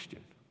a Christian?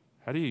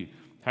 How do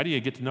you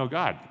get to know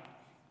God?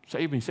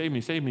 Save me, save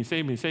me, save me,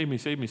 save me, save me,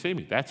 save me, save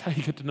me. That's how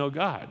you get to know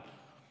God.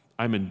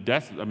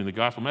 The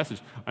gospel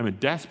message, I'm in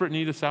desperate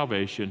need of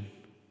salvation.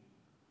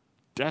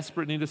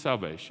 Desperate need of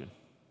salvation.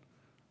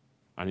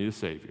 I need a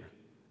Savior.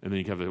 And then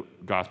you have the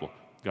gospel.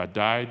 God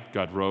died,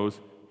 God rose,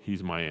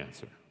 he's my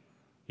answer.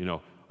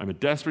 I'm in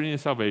desperate need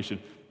of salvation.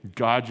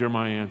 God, you're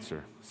my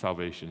answer.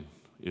 Salvation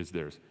is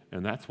theirs.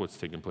 And that's what's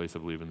taking place, I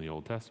believe, in the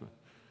Old Testament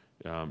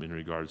in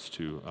regards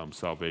to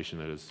salvation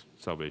that is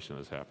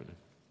happening.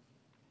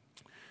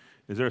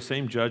 Is there a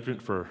same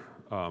judgment for...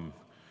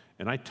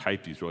 and I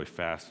typed these really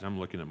fast, and I'm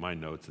looking at my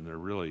notes, and they're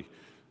really,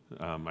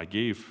 I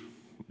gave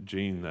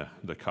Jean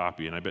the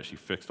copy, and I bet she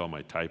fixed all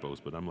my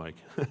typos, but I'm like,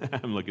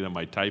 I'm looking at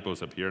my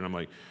typos up here, and I'm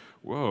like,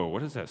 whoa,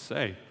 what does that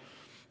say?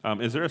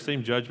 Is there a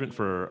same judgment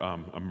for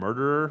a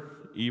murderer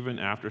even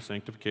after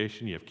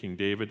sanctification? You have King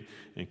David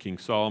and King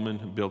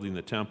Solomon building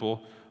the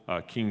temple.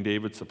 King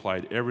David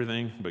supplied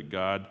everything, but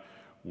God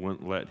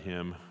wouldn't let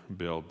him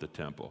build the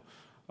temple.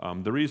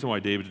 The reason why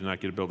David did not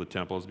get to build the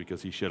temple is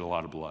because he shed a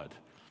lot of blood.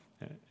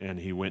 And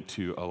he went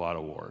to a lot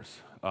of wars.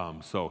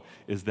 So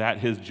is that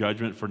his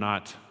judgment for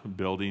not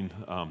building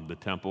the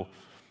temple?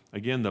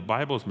 Again, the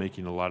Bible is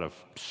making a lot of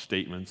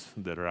statements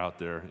that are out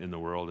there in the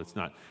world. It's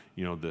not,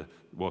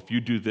 if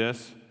you do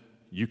this,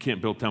 you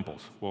can't build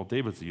temples. Well,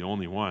 David's the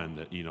only one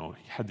that,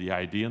 had the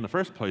idea in the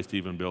first place to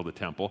even build a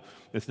temple.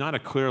 It's not a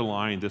clear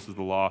line, this is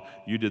the law,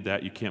 you did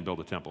that, you can't build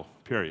a temple,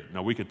 period.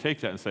 Now, we could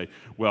take that and say,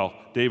 well,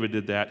 David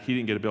did that, he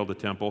didn't get to build a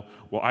temple.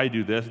 Well, I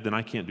do this, then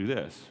I can't do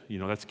this.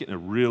 That's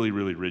getting really,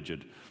 really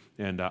rigid.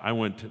 And I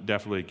wouldn't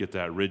definitely get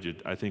that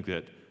rigid. I think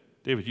that,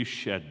 David, you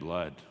shed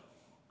blood.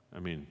 I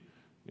mean,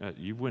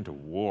 you went to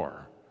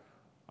war.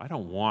 I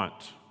don't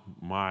want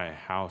my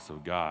house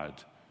of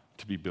God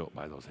to be built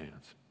by those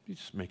hands. You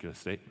just make it a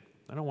statement.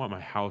 I don't want my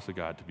house of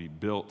God to be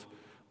built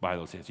by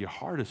those hands. Your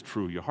heart is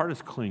true. Your heart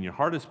is clean. Your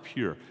heart is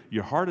pure.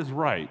 Your heart is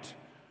right.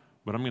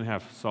 But I'm going to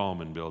have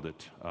Solomon build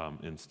it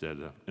instead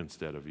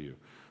of you.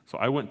 So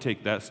I wouldn't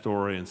take that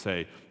story and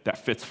say that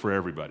fits for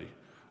everybody.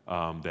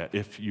 That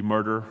if you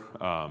murder,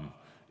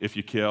 if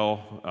you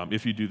kill,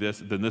 if you do this,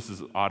 then this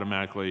is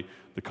automatically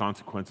the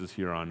consequences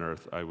here on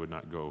earth. I would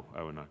not go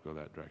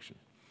that direction.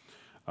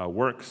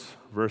 Works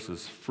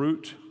versus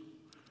fruit.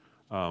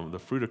 The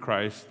fruit of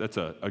Christ. That's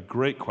a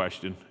great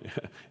question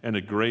and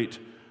a great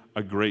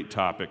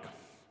topic.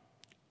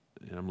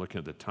 And I'm looking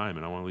at the time,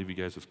 and I want to leave you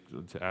guys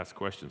to ask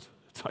questions.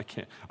 So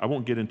I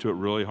won't get into it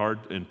really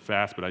hard and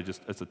fast, but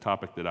it's a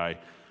topic that I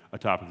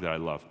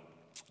love.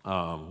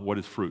 What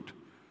is fruit?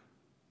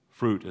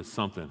 Fruit is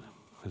something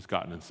that's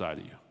gotten inside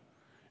of you.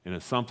 And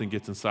if something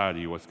gets inside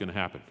of you, what's going to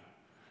happen?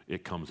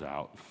 It comes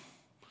out.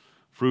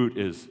 Fruit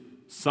is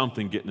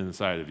something getting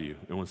inside of you.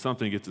 And when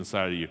something gets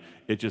inside of you,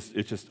 it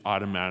just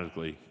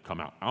automatically come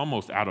out,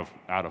 almost out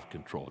of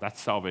control. That's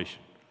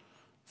salvation.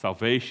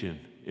 Salvation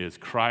is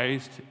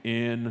Christ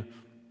in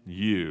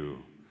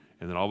you.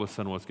 And then all of a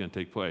sudden, what's going to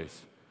take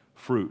place?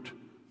 Fruit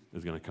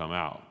is going to come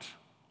out.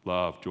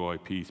 Love, joy,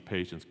 peace,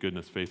 patience,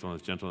 goodness,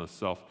 faithfulness,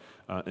 gentleness,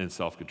 and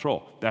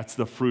self-control. That's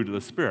the fruit of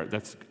the Spirit.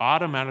 That's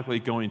automatically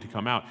going to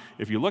come out.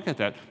 If you look at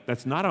that,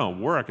 that's not a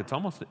work.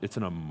 It's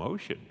an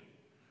emotion.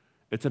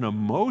 It's an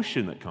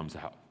emotion that comes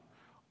out.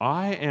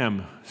 I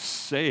am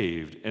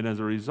saved, and as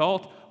a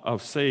result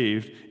of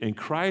saved, and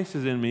Christ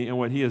is in me, and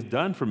what He has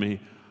done for me,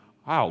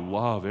 I'll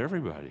love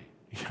everybody.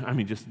 I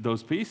mean, just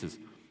those pieces.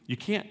 You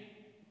can't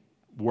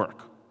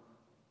work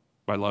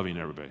by loving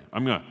everybody.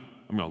 I'm gonna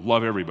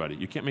love everybody.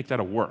 You can't make that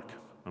a work.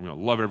 I'm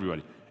gonna love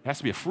everybody. It has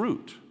to be a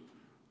fruit.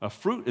 A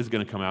fruit is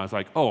gonna come out. It's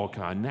like, oh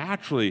God,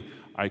 naturally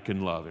I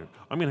can love it.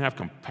 I'm gonna have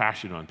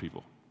compassion on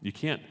people. You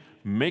can't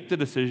make the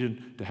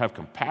decision to have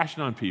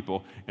compassion on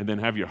people and then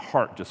have your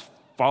heart just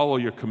follow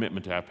your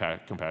commitment to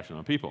have compassion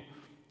on people.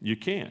 You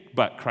can't,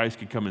 but Christ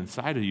can come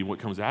inside of you. What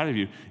comes out of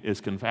you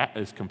is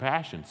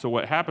compassion. So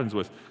what happens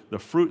with the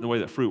fruit and the way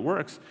that fruit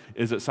works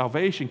is that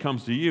salvation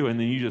comes to you and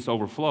then you just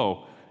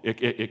overflow.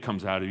 It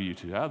comes out of you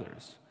to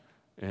others.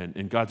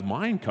 And God's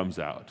mind comes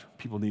out.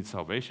 People need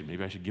salvation.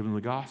 Maybe I should give them the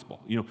gospel.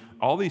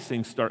 All these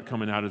things start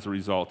coming out as a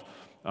result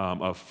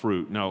of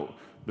fruit. Now,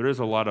 there is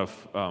a lot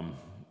of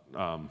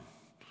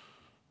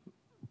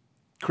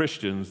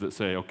Christians that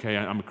say, okay,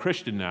 I'm a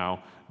Christian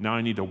now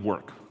I need to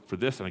work for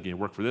this, and I need to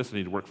work for this, I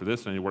need to work for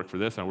this, and I need to work for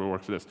this, and I will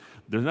work for this.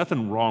 There's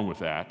nothing wrong with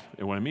that.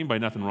 And what I mean by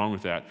nothing wrong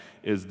with that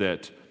is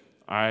that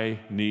I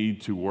need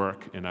to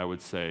work, and I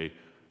would say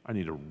I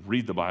need to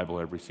read the Bible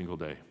every single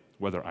day.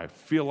 Whether I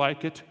feel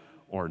like it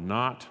or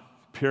not,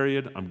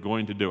 period, I'm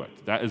going to do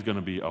it. That is going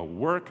to be a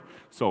work.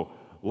 So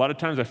a lot of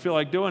times I feel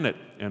like doing it,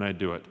 and I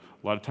do it.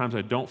 A lot of times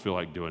I don't feel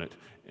like doing it,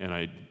 and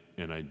I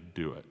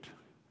do it.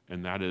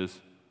 And that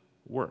is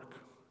work.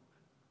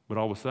 But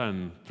all of a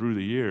sudden, through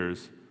the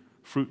years,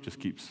 fruit just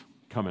keeps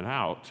coming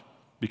out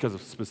because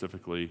of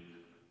specifically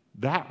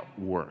that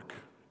work.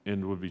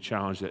 And would be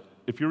challenged that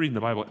if you're reading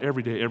the Bible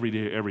every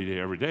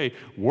day,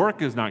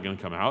 work is not going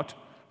to come out.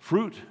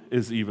 Fruit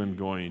is even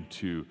going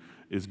to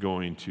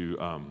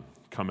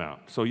come out.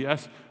 So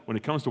yes, when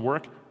it comes to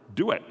work,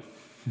 do it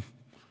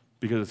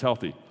because it's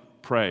healthy.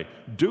 Pray.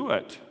 Do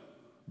it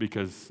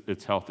because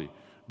it's healthy.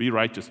 Be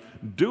righteous.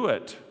 Do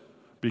it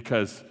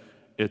because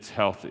it's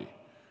healthy.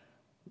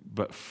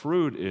 But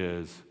fruit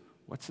is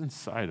what's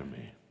inside of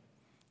me,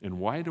 and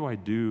why do I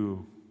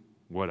do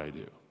what I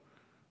do?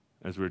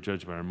 As we're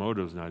judged by our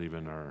motives, not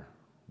even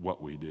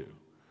what we do.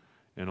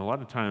 And a lot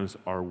of times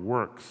our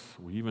works,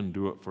 we even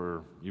do it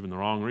for even the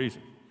wrong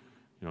reason.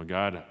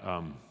 God,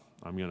 I'm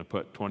going to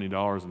put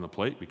 $20 on the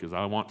plate because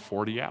I want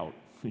 40 out.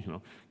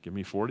 Give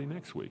me 40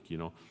 next week.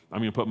 I'm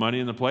going to put money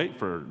in the plate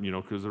for,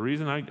 because the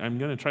reason I'm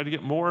going to try to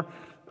get more,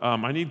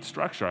 I need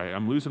structure.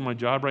 I'm losing my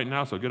job right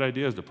now, so a good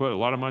idea is to put a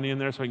lot of money in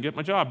there so I can get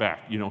my job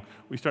back.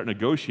 We start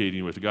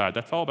negotiating with God.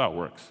 That's all about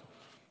works.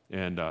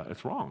 And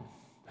it's wrong.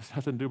 It has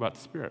nothing to do about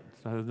the Spirit.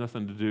 It has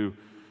nothing to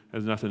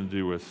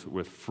do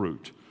with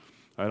fruit.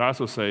 I'd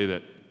also say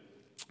that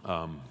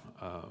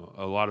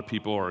a lot of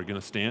people are going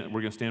to stand.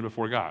 We're going to stand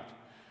before God,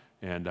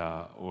 and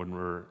when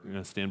we're going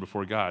to stand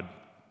before God,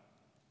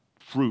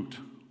 fruit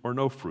or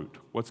no fruit,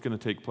 what's going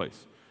to take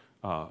place?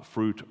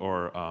 Fruit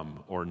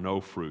or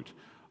no fruit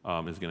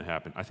is going to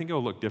happen. I think it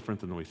will look different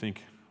than we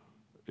think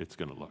it's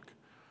going to look.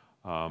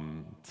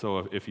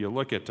 So if you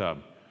look at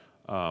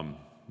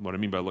what I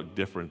mean by look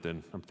different,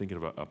 then I'm thinking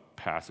of a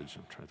passage.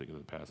 I'm trying to think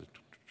of the passage.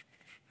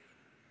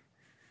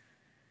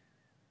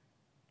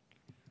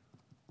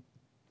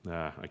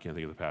 I can't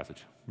think of the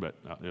passage, but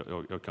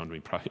it'll come to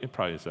me probably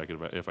in a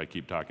second if I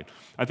keep talking.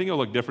 I think it'll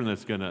look different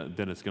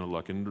than it's going to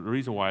look. And the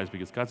reason why is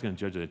because God's going to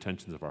judge the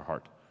intentions of our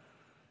heart.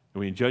 And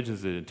when He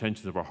judges the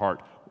intentions of our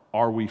heart,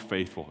 are we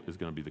faithful is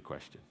going to be the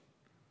question.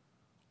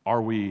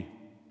 Are we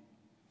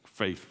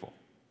faithful?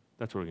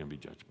 That's what we're going to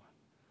be judged by.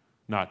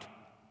 Not,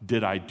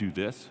 did I do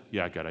this?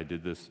 Yeah, God, I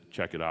did this.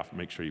 Check it off.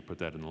 Make sure you put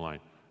that in the line.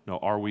 No,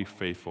 are we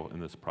faithful in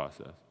this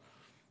process?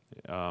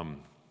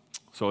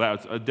 So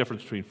that's a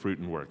difference between fruit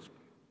and works.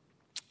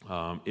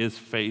 Is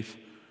faith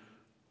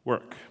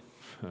work?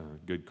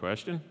 Good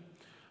question.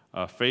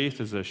 Faith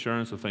is the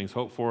assurance of things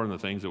hoped for and the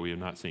things that we have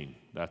not seen.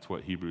 That's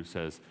what Hebrews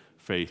says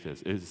faith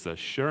is. It's the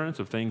assurance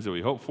of things that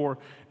we hope for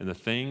and the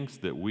things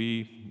that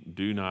we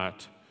do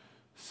not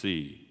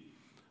see.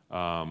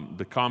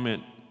 The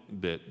comment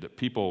that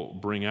people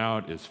bring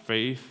out is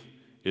faith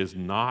is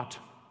not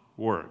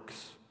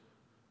works,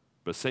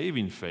 but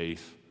saving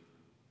faith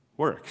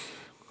works.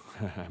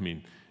 I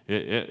mean,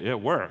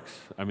 it works.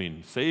 I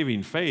mean,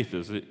 saving faith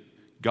is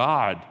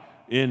God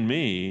in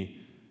me,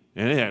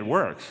 and it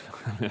works.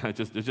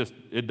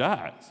 It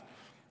does.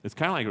 It's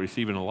kind of like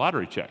receiving a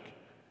lottery check.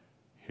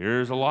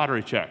 Here's a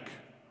lottery check.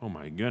 Oh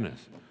my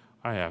goodness,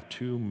 I have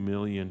 $2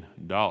 million.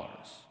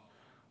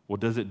 Well,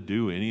 does it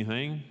do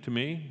anything to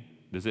me?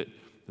 Does it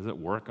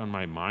work on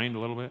my mind a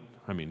little bit?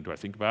 I mean, do I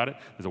think about it?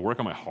 Does it work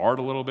on my heart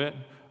a little bit?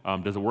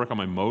 Does it work on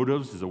my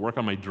motives? Does it work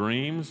on my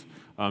dreams?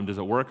 Does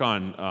it work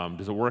on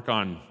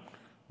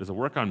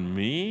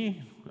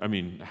me? I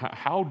mean,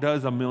 how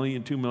does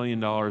 $2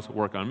 million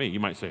work on me? You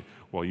might say,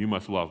 well, you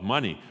must love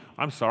money.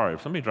 I'm sorry,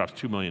 if somebody drops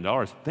 $2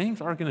 million,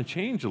 things are going to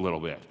change a little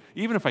bit.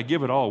 Even if I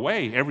give it all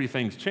away,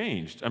 everything's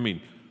changed. I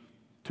mean,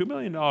 $2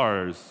 million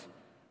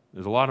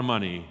is a lot of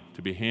money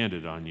to be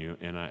handed on you,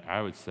 and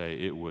I would say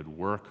it would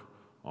work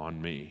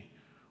on me.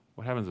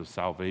 What happens if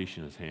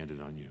salvation is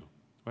handed on you?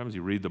 What happens if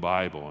you read the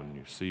Bible and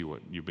you see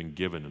what you've been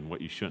given and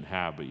what you shouldn't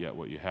have, but yet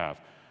what you have?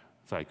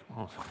 It's like,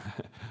 oh,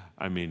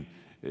 I mean,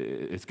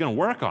 it's going to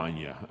work on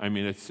you. I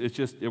mean,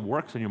 it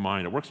works on your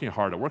mind, it works on your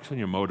heart, it works on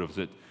your motives.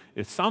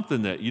 It's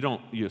something that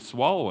you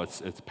swallow.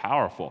 It's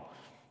powerful.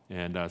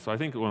 And so I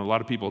think when a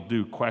lot of people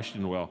do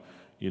question, well,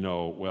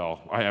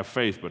 I have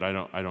faith, but I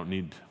don't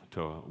need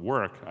to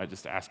work. I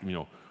just ask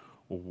them,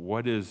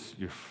 what is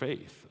your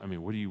faith? I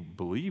mean, what do you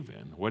believe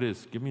in?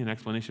 Give me an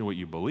explanation of what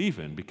you believe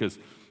in, because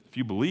if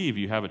you believe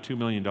you have a $2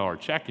 million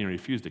check and you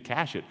refuse to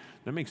cash it,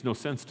 that makes no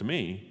sense to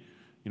me.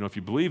 If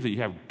you believe that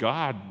you have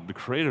God, the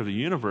creator of the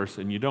universe,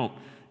 and you don't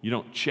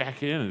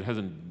check in, and it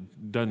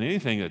hasn't done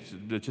anything,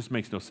 that just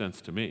makes no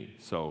sense to me.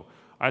 So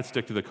I'd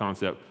stick to the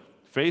concept,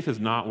 faith is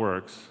not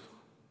works,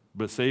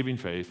 but saving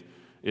faith,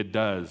 it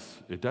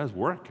does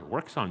work. It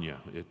works on you.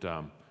 It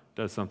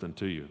does something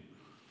to you.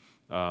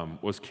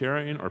 Was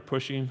carrying or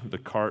pushing the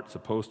cart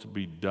supposed to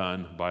be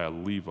done by a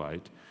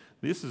Levite?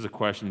 This is a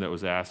question that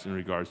was asked in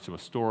regards to a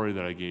story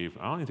that I gave,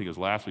 I don't even think it was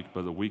last week,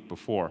 but the week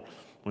before,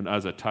 when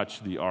Uzzah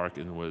touched the ark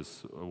and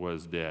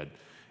was dead.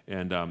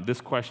 And this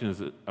question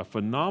is a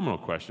phenomenal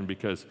question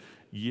because,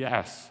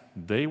 yes,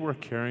 they were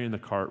carrying the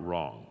cart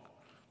wrong.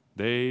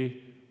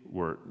 They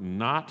were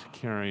not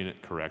carrying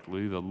it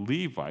correctly. The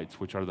Levites,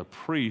 which are the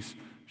priests,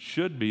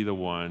 should be the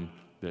one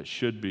that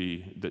should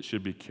be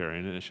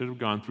carrying it. It should have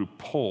gone through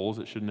poles.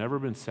 It should never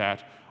have been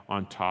sat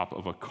on top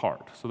of a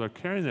cart. So they're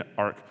carrying the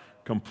ark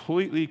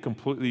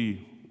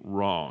completely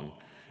wrong.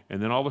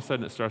 And then all of a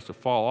sudden it starts to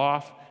fall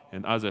off,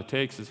 and Uzzah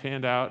takes his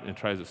hand out and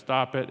tries to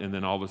stop it, and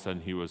then all of a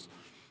sudden he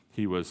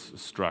was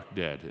struck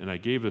dead. And I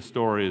gave the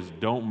story as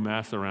don't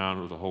mess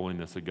around with the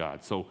holiness of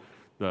God. So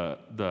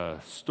the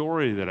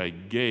story that I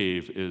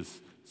gave is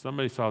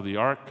somebody saw the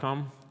ark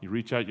come, you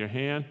reach out your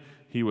hand,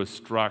 he was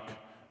struck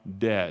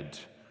dead.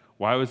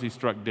 Why was he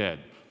struck dead?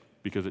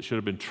 Because it should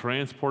have been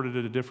transported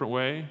in a different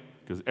way?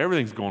 Because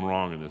everything's going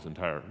wrong in this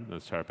entire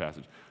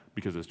passage.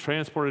 Because it's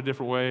transported a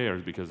different way, or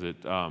because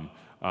the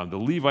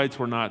Levites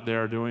were not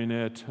there doing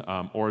it,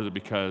 or is it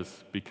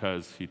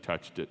because he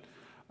touched it?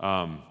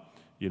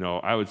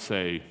 I would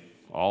say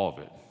all of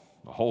it.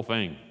 The whole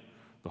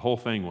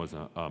thing was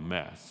a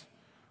mess.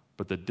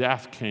 But the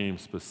death came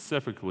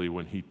specifically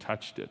when he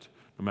touched it,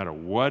 no matter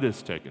what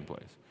is taking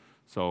place.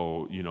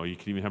 So, you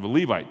could even have a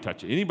Levite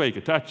touch it. Anybody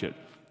could touch it.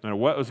 No matter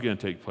what was going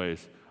to take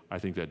place, I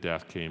think that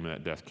death came, and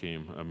that death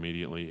came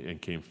immediately and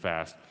came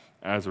fast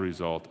as a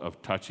result of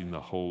touching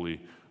the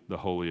Holy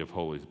of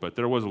Holies. But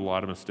there was a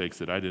lot of mistakes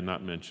that I did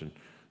not mention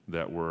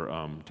that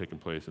were taking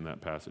place in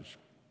that passage.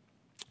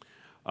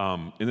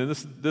 And then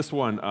this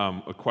one,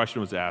 a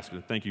question was asked,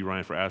 and thank you,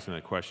 Ryan, for asking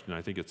that question.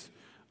 I think it's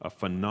a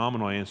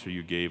phenomenal answer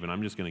you gave, and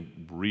I'm just going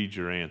to read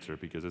your answer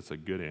because it's a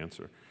good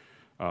answer.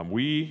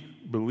 We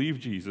believe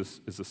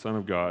Jesus is the Son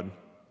of God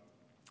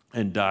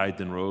and died,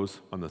 then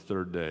rose on the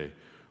third day.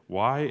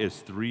 Why is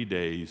 3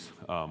 days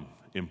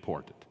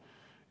important?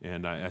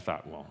 And I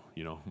thought,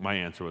 my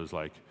answer was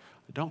like,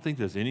 I don't think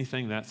there's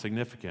anything that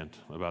significant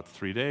about the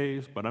 3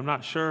 days, but I'm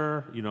not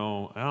sure. I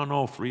don't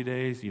know, 3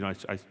 days.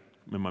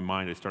 In my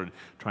mind, I started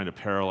trying to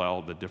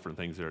parallel the different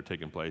things that are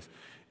taking place.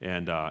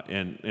 And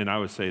I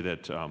would say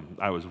that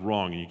I was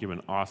wrong, and you give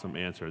an awesome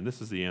answer. And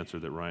this is the answer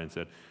that Ryan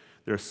said.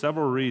 There are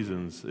several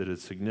reasons it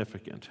is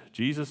significant.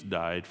 Jesus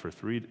died for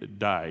 3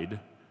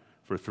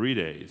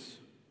 days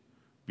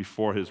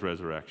before his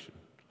resurrection.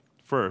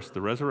 First,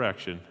 the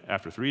resurrection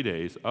after 3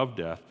 days of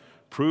death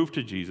proved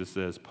to Jesus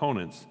that his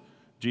opponents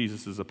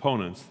Jesus'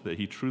 opponents that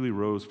he truly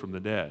rose from the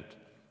dead.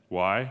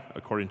 Why?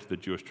 According to the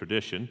Jewish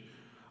tradition,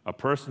 a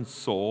person's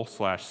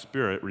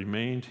soul/spirit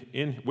remained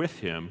with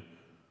him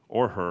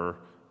or her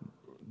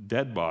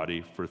dead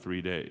body for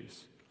 3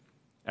 days.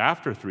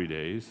 After 3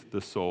 days,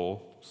 the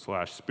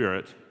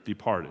soul/spirit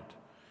departed.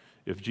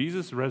 If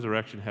Jesus'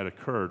 resurrection had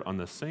occurred on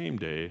the same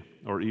day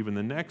or even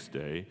the next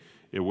day,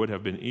 it would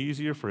have been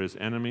easier for his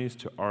enemies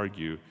to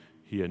argue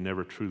he had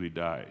never truly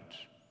died.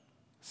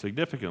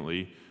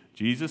 Significantly,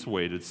 Jesus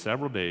waited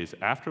several days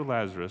after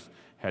Lazarus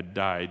had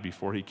died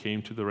before he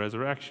came to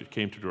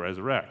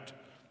resurrect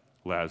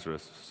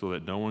Lazarus, so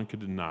that no one could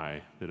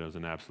deny that it was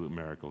an absolute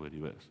miracle that he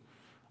lives.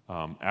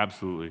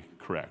 Absolutely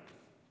correct.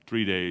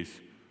 3 days,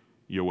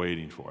 you're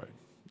waiting for it.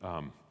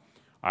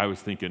 I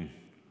was thinking,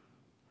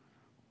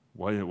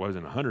 why it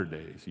wasn't 100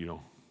 days?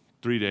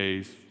 3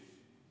 days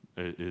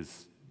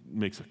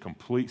makes a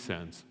complete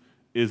sense.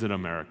 Is it a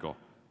miracle?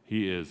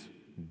 He is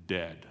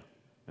dead,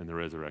 and the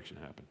resurrection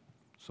happened.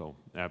 So,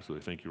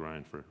 absolutely. Thank you,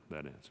 Ryan, for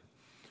that answer.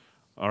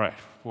 All right.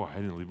 Boy, I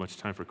didn't leave much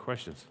time for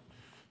questions.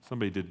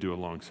 Somebody did do a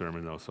long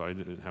sermon, though, so I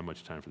didn't have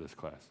much time for this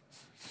class.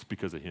 It's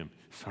because of him.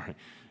 Sorry.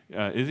 Is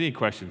there any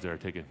questions that are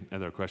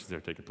other questions that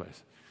are taking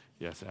place?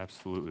 Yes,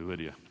 absolutely,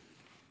 Lydia.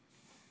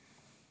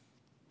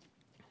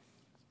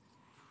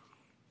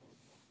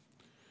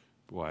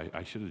 Boy,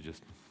 I should have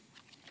just...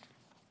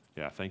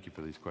 Yeah, thank you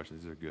for these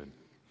questions. These are good.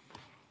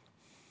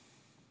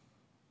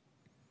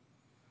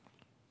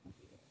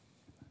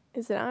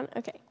 Is it on?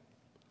 Okay.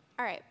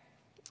 All right.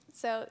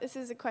 So this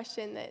is a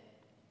question that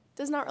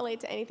does not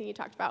relate to anything you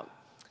talked about.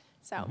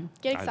 So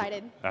get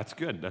excited. That's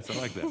good. I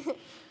like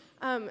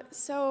that.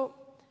 So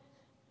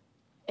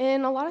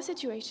in a lot of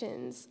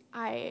situations,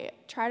 I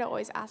try to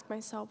always ask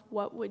myself,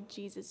 what would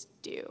Jesus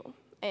do?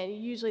 And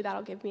usually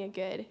that'll give me a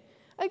good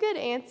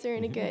answer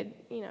and a good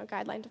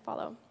guideline to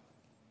follow.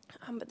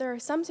 But there are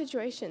some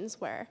situations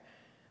where,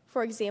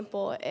 for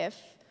example,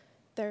 if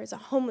there's a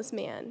homeless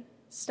man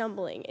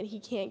stumbling and he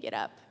can't get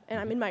up, and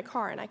I'm in my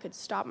car and I could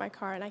stop my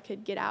car and I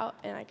could get out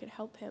and I could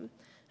help him,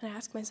 and I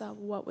ask myself,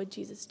 what would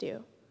Jesus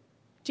do?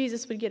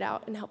 Jesus would get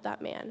out and help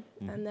that man.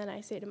 And then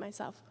I say to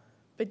myself,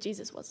 but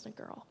Jesus wasn't a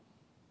girl.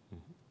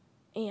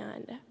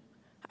 And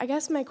I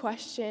guess my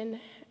question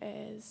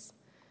is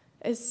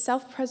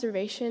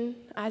self-preservation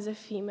as a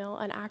female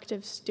an act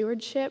of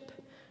stewardship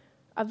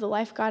of the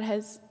life God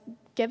has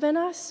given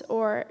us,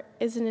 or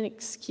is it an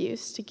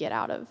excuse to get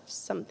out of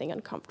something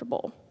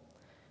uncomfortable?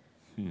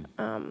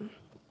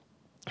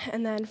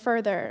 And then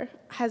further,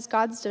 has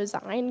God's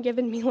design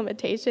given me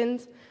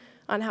limitations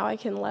on how I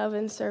can love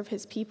and serve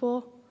his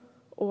people,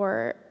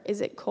 or is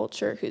it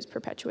culture who's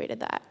perpetuated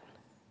that?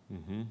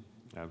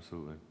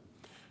 Absolutely.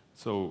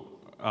 So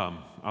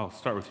I'll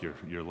start with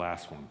your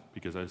last one,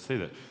 because I'd say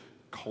that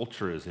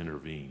culture has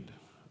intervened.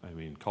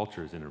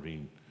 Culture has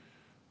intervened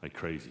like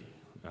crazy.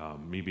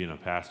 Me being a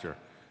pastor,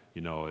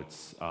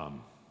 it's, I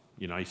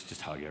used to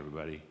just hug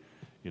everybody.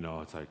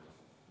 It's like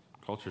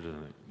culture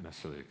doesn't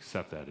necessarily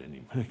accept that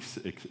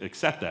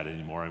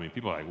anymore.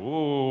 People are like,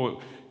 whoa,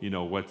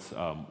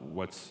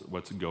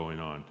 what's going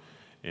on?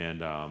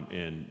 And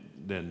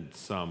then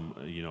some,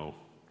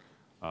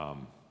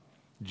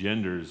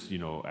 genders,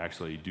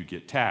 actually do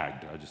get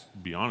tagged. I'll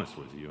just be honest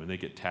with you. And they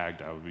get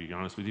tagged, I would be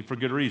honest with you, for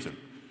good reason.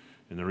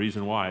 And the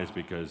reason why is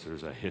because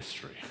there's a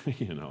history,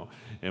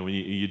 And when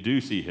you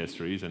do see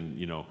histories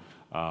and,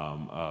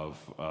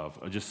 of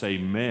just say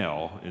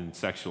male in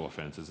sexual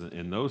offenses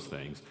and those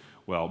things,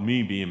 well,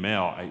 me being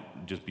male, I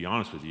just be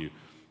honest with you,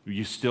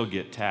 you still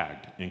get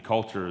tagged. And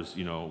cultures,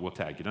 will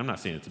tag you. And I'm not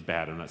saying it's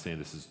bad. I'm not saying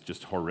this is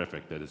just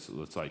horrific, that it's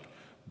like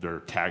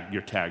you're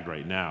tagged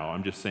right now.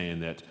 I'm just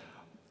saying that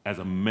as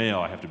a male,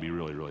 I have to be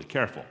really, really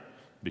careful,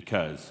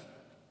 because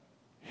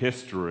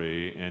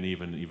history and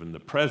even the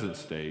present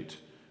state,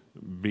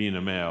 being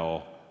a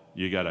male,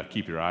 you got to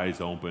keep your eyes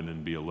open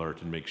and be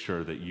alert and make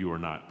sure that you are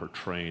not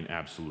portraying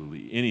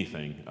absolutely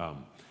anything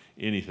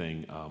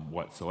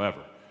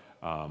whatsoever.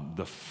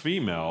 The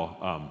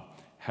female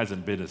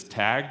hasn't been as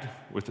tagged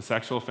with the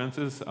sexual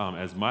offenses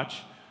as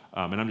much,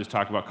 and I'm just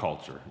talking about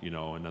culture. In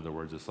other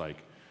words, it's like,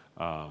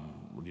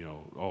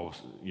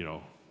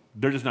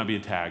 they're just not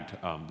being tagged.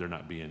 They're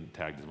not being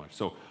tagged as much.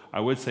 So I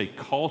would say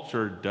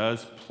culture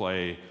does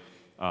play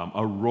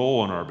a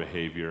role in our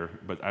behavior,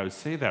 but I would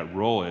say that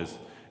role is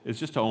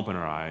just to open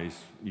our eyes,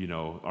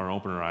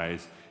 open our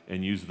eyes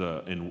and use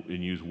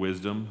use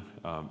wisdom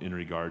in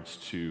regards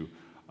to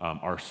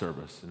our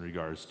service, in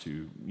regards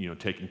to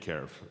taking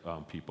care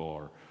of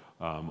people,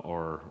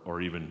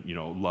 or even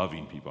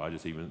loving people. I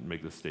just even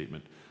make the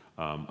statement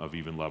of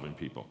even loving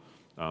people.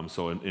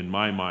 So in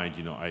my mind,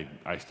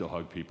 I still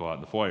hug people out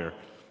in the foyer.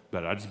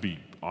 But I'll just be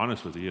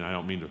honest with you, and I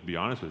don't mean to be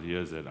honest with you,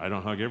 is that I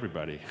don't hug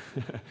everybody.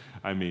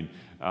 The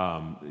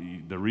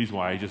reason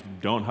why I just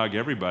don't hug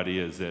everybody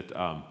is that,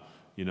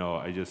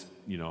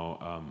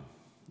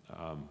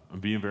 I'm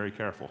being very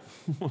careful.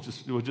 we'll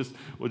just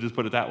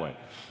put it that way.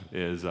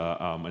 I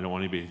don't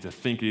want anybody to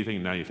think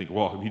anything. Now you think,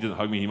 well, if he doesn't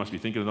hug me, he must be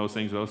thinking of those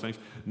things,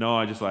 No,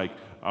 I just like,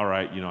 all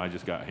right, I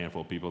just got a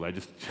handful of people that I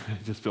just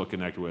feel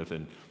connected with,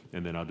 and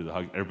then I'll do the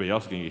hug. Everybody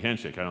else can get a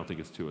handshake. I don't think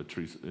it's too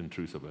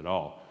intrusive at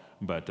all.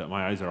 But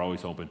my eyes are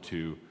always open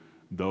to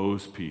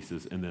those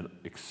pieces, and then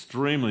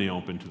extremely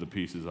open to the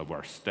pieces of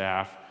our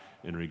staff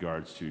in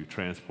regards to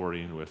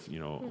transporting with,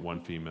 one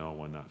female,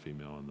 one not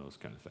female, and those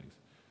kind of things.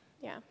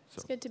 Yeah,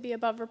 it's good to be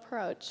above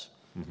reproach.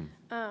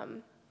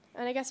 And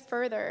I guess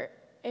further,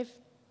 if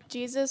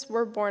Jesus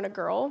were born a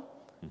girl,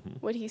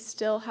 would he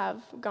still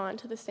have gone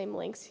to the same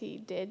lengths he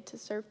did to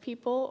serve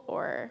people,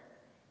 or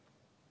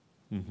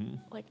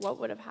like what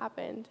would have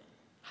happened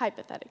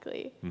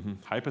hypothetically?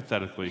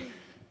 Hypothetically,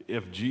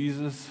 if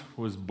Jesus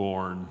was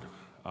born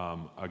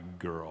a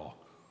girl,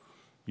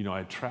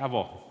 I'd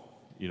travel,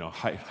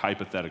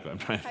 hypothetically. I'm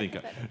trying to think,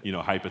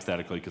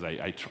 hypothetically, because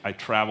I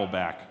travel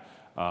back.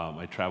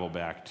 I travel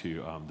back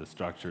to the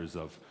structures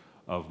of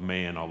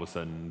man all of a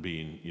sudden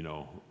being,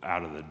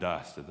 out of the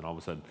dust, and then all of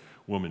a sudden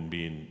woman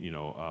being,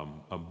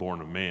 born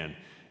of man,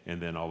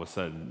 and then all of a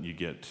sudden you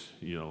get,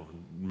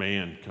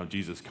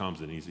 Jesus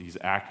comes and he's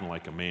acting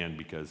like a man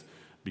because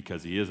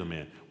he is a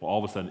man. Well,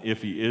 all of a sudden,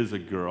 if he is a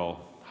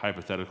girl,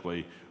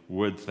 hypothetically,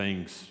 would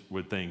things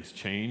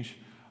change?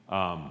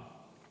 I'm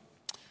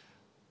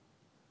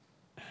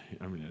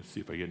going to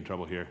see if I get in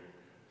trouble here.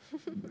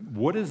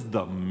 What is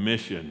the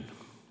mission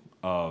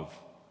of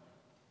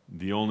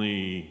the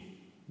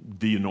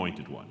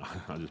anointed one?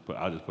 I'll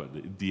just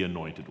put the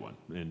anointed one,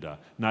 and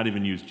not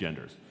even use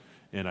genders.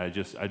 And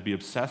I'd be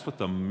obsessed with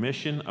the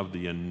mission of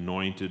the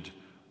anointed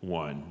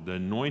one. The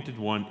anointed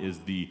one is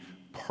the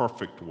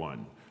perfect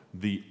one,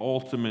 the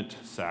ultimate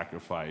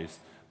sacrifice,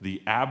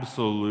 the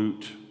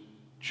absolute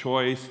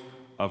choice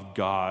of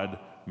God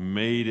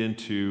made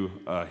into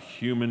a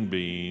human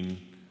being,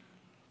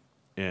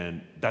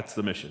 and that's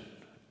the mission.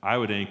 I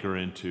would anchor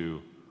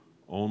into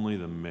only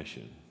the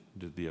mission,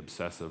 the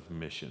obsessive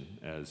mission,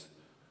 as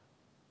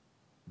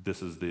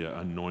this is the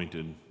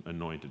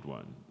anointed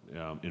one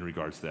in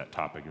regards to that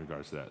topic, in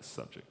regards to that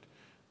subject.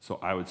 So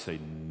I would say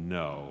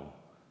no,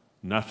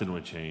 nothing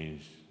would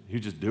change.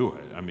 He'd just do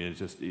it. I mean,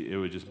 it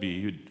would just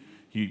be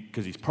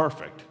because he's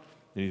perfect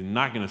and he's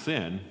not going to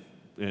sin,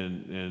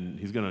 and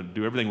he's going to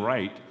do everything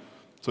right.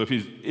 So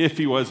if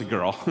he was a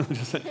girl,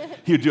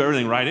 he would do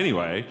everything right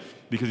anyway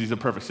because he's a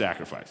perfect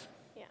sacrifice.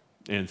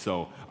 And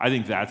so I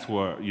think that's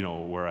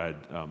where I'd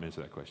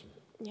answer that question.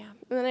 Yeah.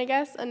 And then I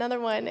guess another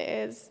one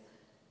is,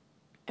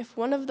 if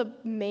one of the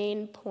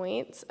main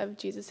points of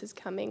Jesus'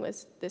 coming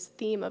was this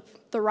theme of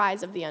the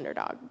rise of the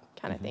underdog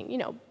kind of thing,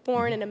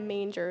 born in a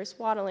manger,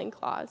 swaddling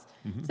cloths,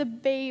 it's a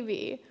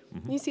baby.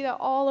 You see that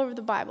all over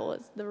the Bible,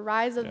 is the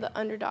rise of the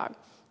underdog.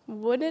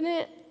 Wouldn't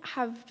it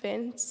have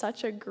been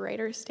such a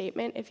greater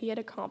statement if he had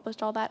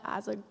accomplished all that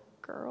as a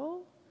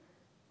girl?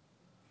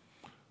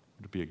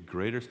 Would it be a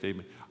greater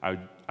statement?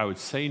 I would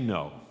say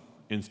no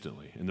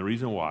instantly, and the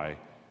reason why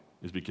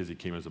is because he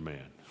came as a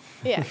man.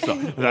 Yeah. So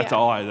that's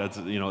all. That's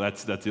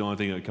the only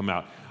thing that would come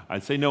out.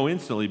 I'd say no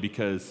instantly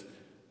because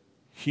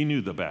he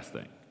knew the best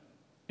thing,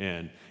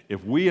 and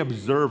if we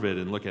observe it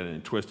and look at it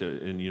and twist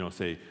it and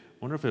say,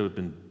 wonder if it would have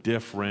been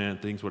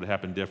different, things would have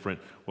happened different.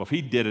 Well, if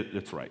he did it,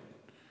 it's right,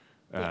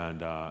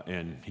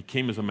 and he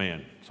came as a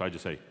man. So I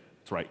just say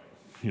it's right.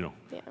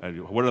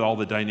 What are all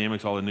the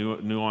dynamics, all the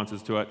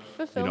nuances to it?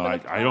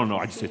 I don't know.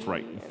 I just say it's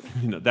right.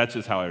 That's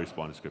just how I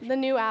respond to Scripture. The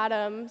new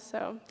Adam,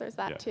 so there's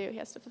that too. He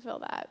has to fulfill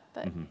that.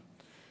 But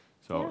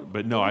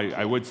but no,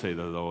 I would say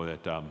though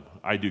that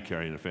I do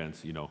carry an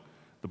offense.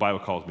 The Bible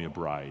calls me a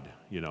bride.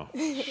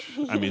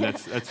 I mean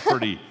that's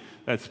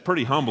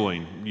pretty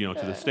humbling.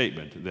 To the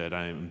statement that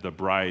I am the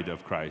bride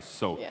of Christ.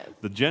 So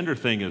the gender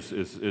thing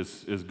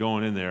is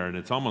going in there, and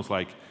it's almost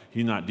like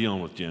he's not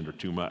dealing with gender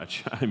too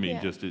much. I mean,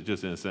 just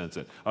in a sense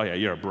that, oh yeah,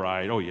 you're a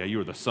bride. Oh yeah,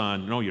 you're the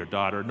son. No, you're a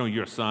daughter. No,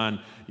 you're a son.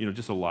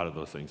 Just a lot of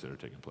those things that are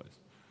taking place.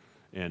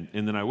 And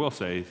then I will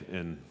say,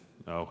 and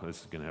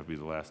this is going to have to be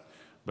the last,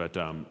 but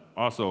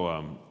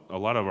also a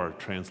lot of our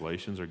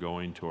translations are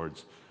going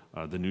towards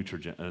the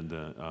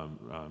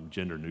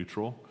gender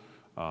neutral.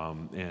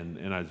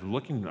 And I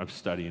was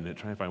studying it,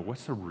 trying to find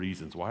what's the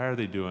reasons. Why are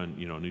they doing,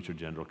 neutral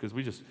gender? Because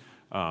we just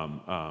have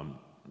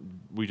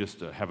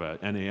a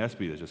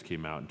NASB that just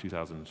came out in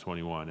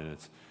 2021, and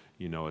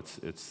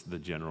it's the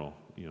general,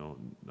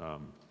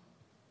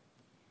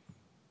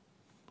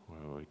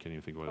 I can't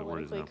even think of what the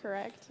word is now. Politically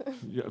correct.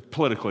 Yeah,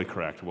 politically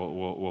correct.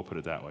 We'll put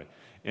it that way.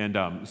 And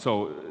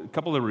so a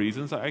couple of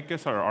reasons, I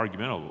guess, are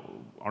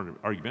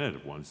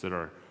argumentative ones that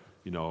are,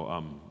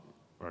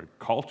 our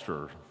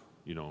culture,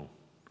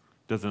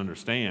 doesn't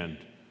understand.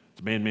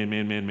 It's man,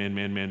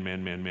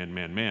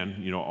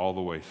 all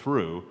the way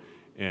through.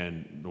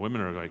 And the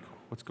women are like,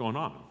 what's going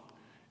on?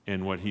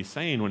 And what he's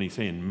saying when he's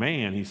saying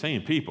man, he's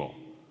saying people.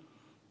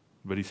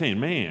 But he's saying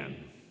man.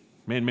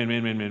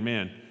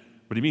 Man.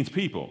 But he means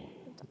people.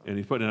 And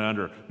he's putting it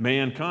under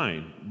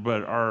mankind.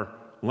 But our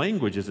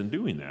language isn't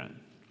doing that.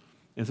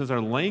 And since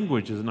our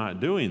language is not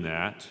doing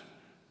that,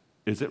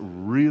 is it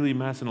really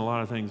messing a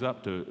lot of things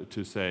up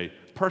to say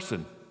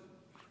person,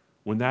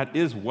 when that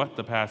is what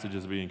the passage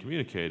is being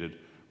communicated,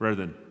 rather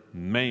than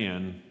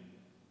man,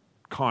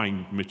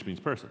 kind, which means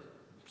person.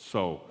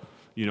 So,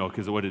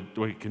 because what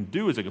it can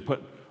do is it can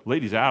put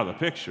ladies out of the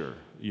picture,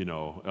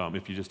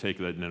 if you just take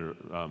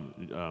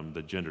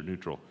the gender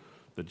neutral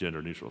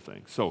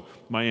thing. So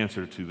my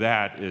answer to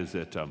that is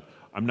that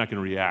I'm not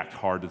going to react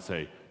hard and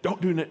say, don't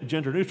do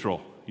gender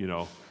neutral.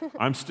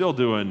 I'm still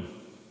doing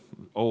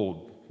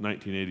old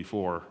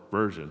 1984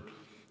 version,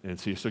 and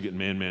so you're still getting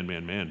man, man,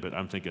 man, man. But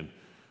I'm thinking,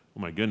 oh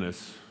my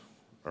goodness,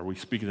 are we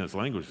speaking this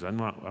language? I don't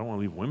want to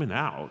leave women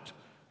out,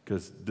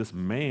 because this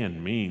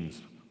man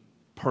means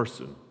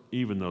person,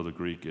 even though the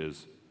Greek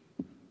says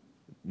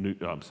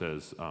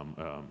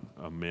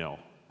a male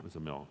is a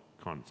male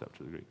concept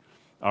to the Greek.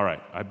 All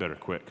right, I better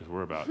quit because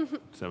we're about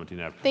 17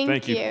 after.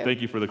 Thank you.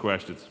 Thank you for the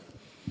questions.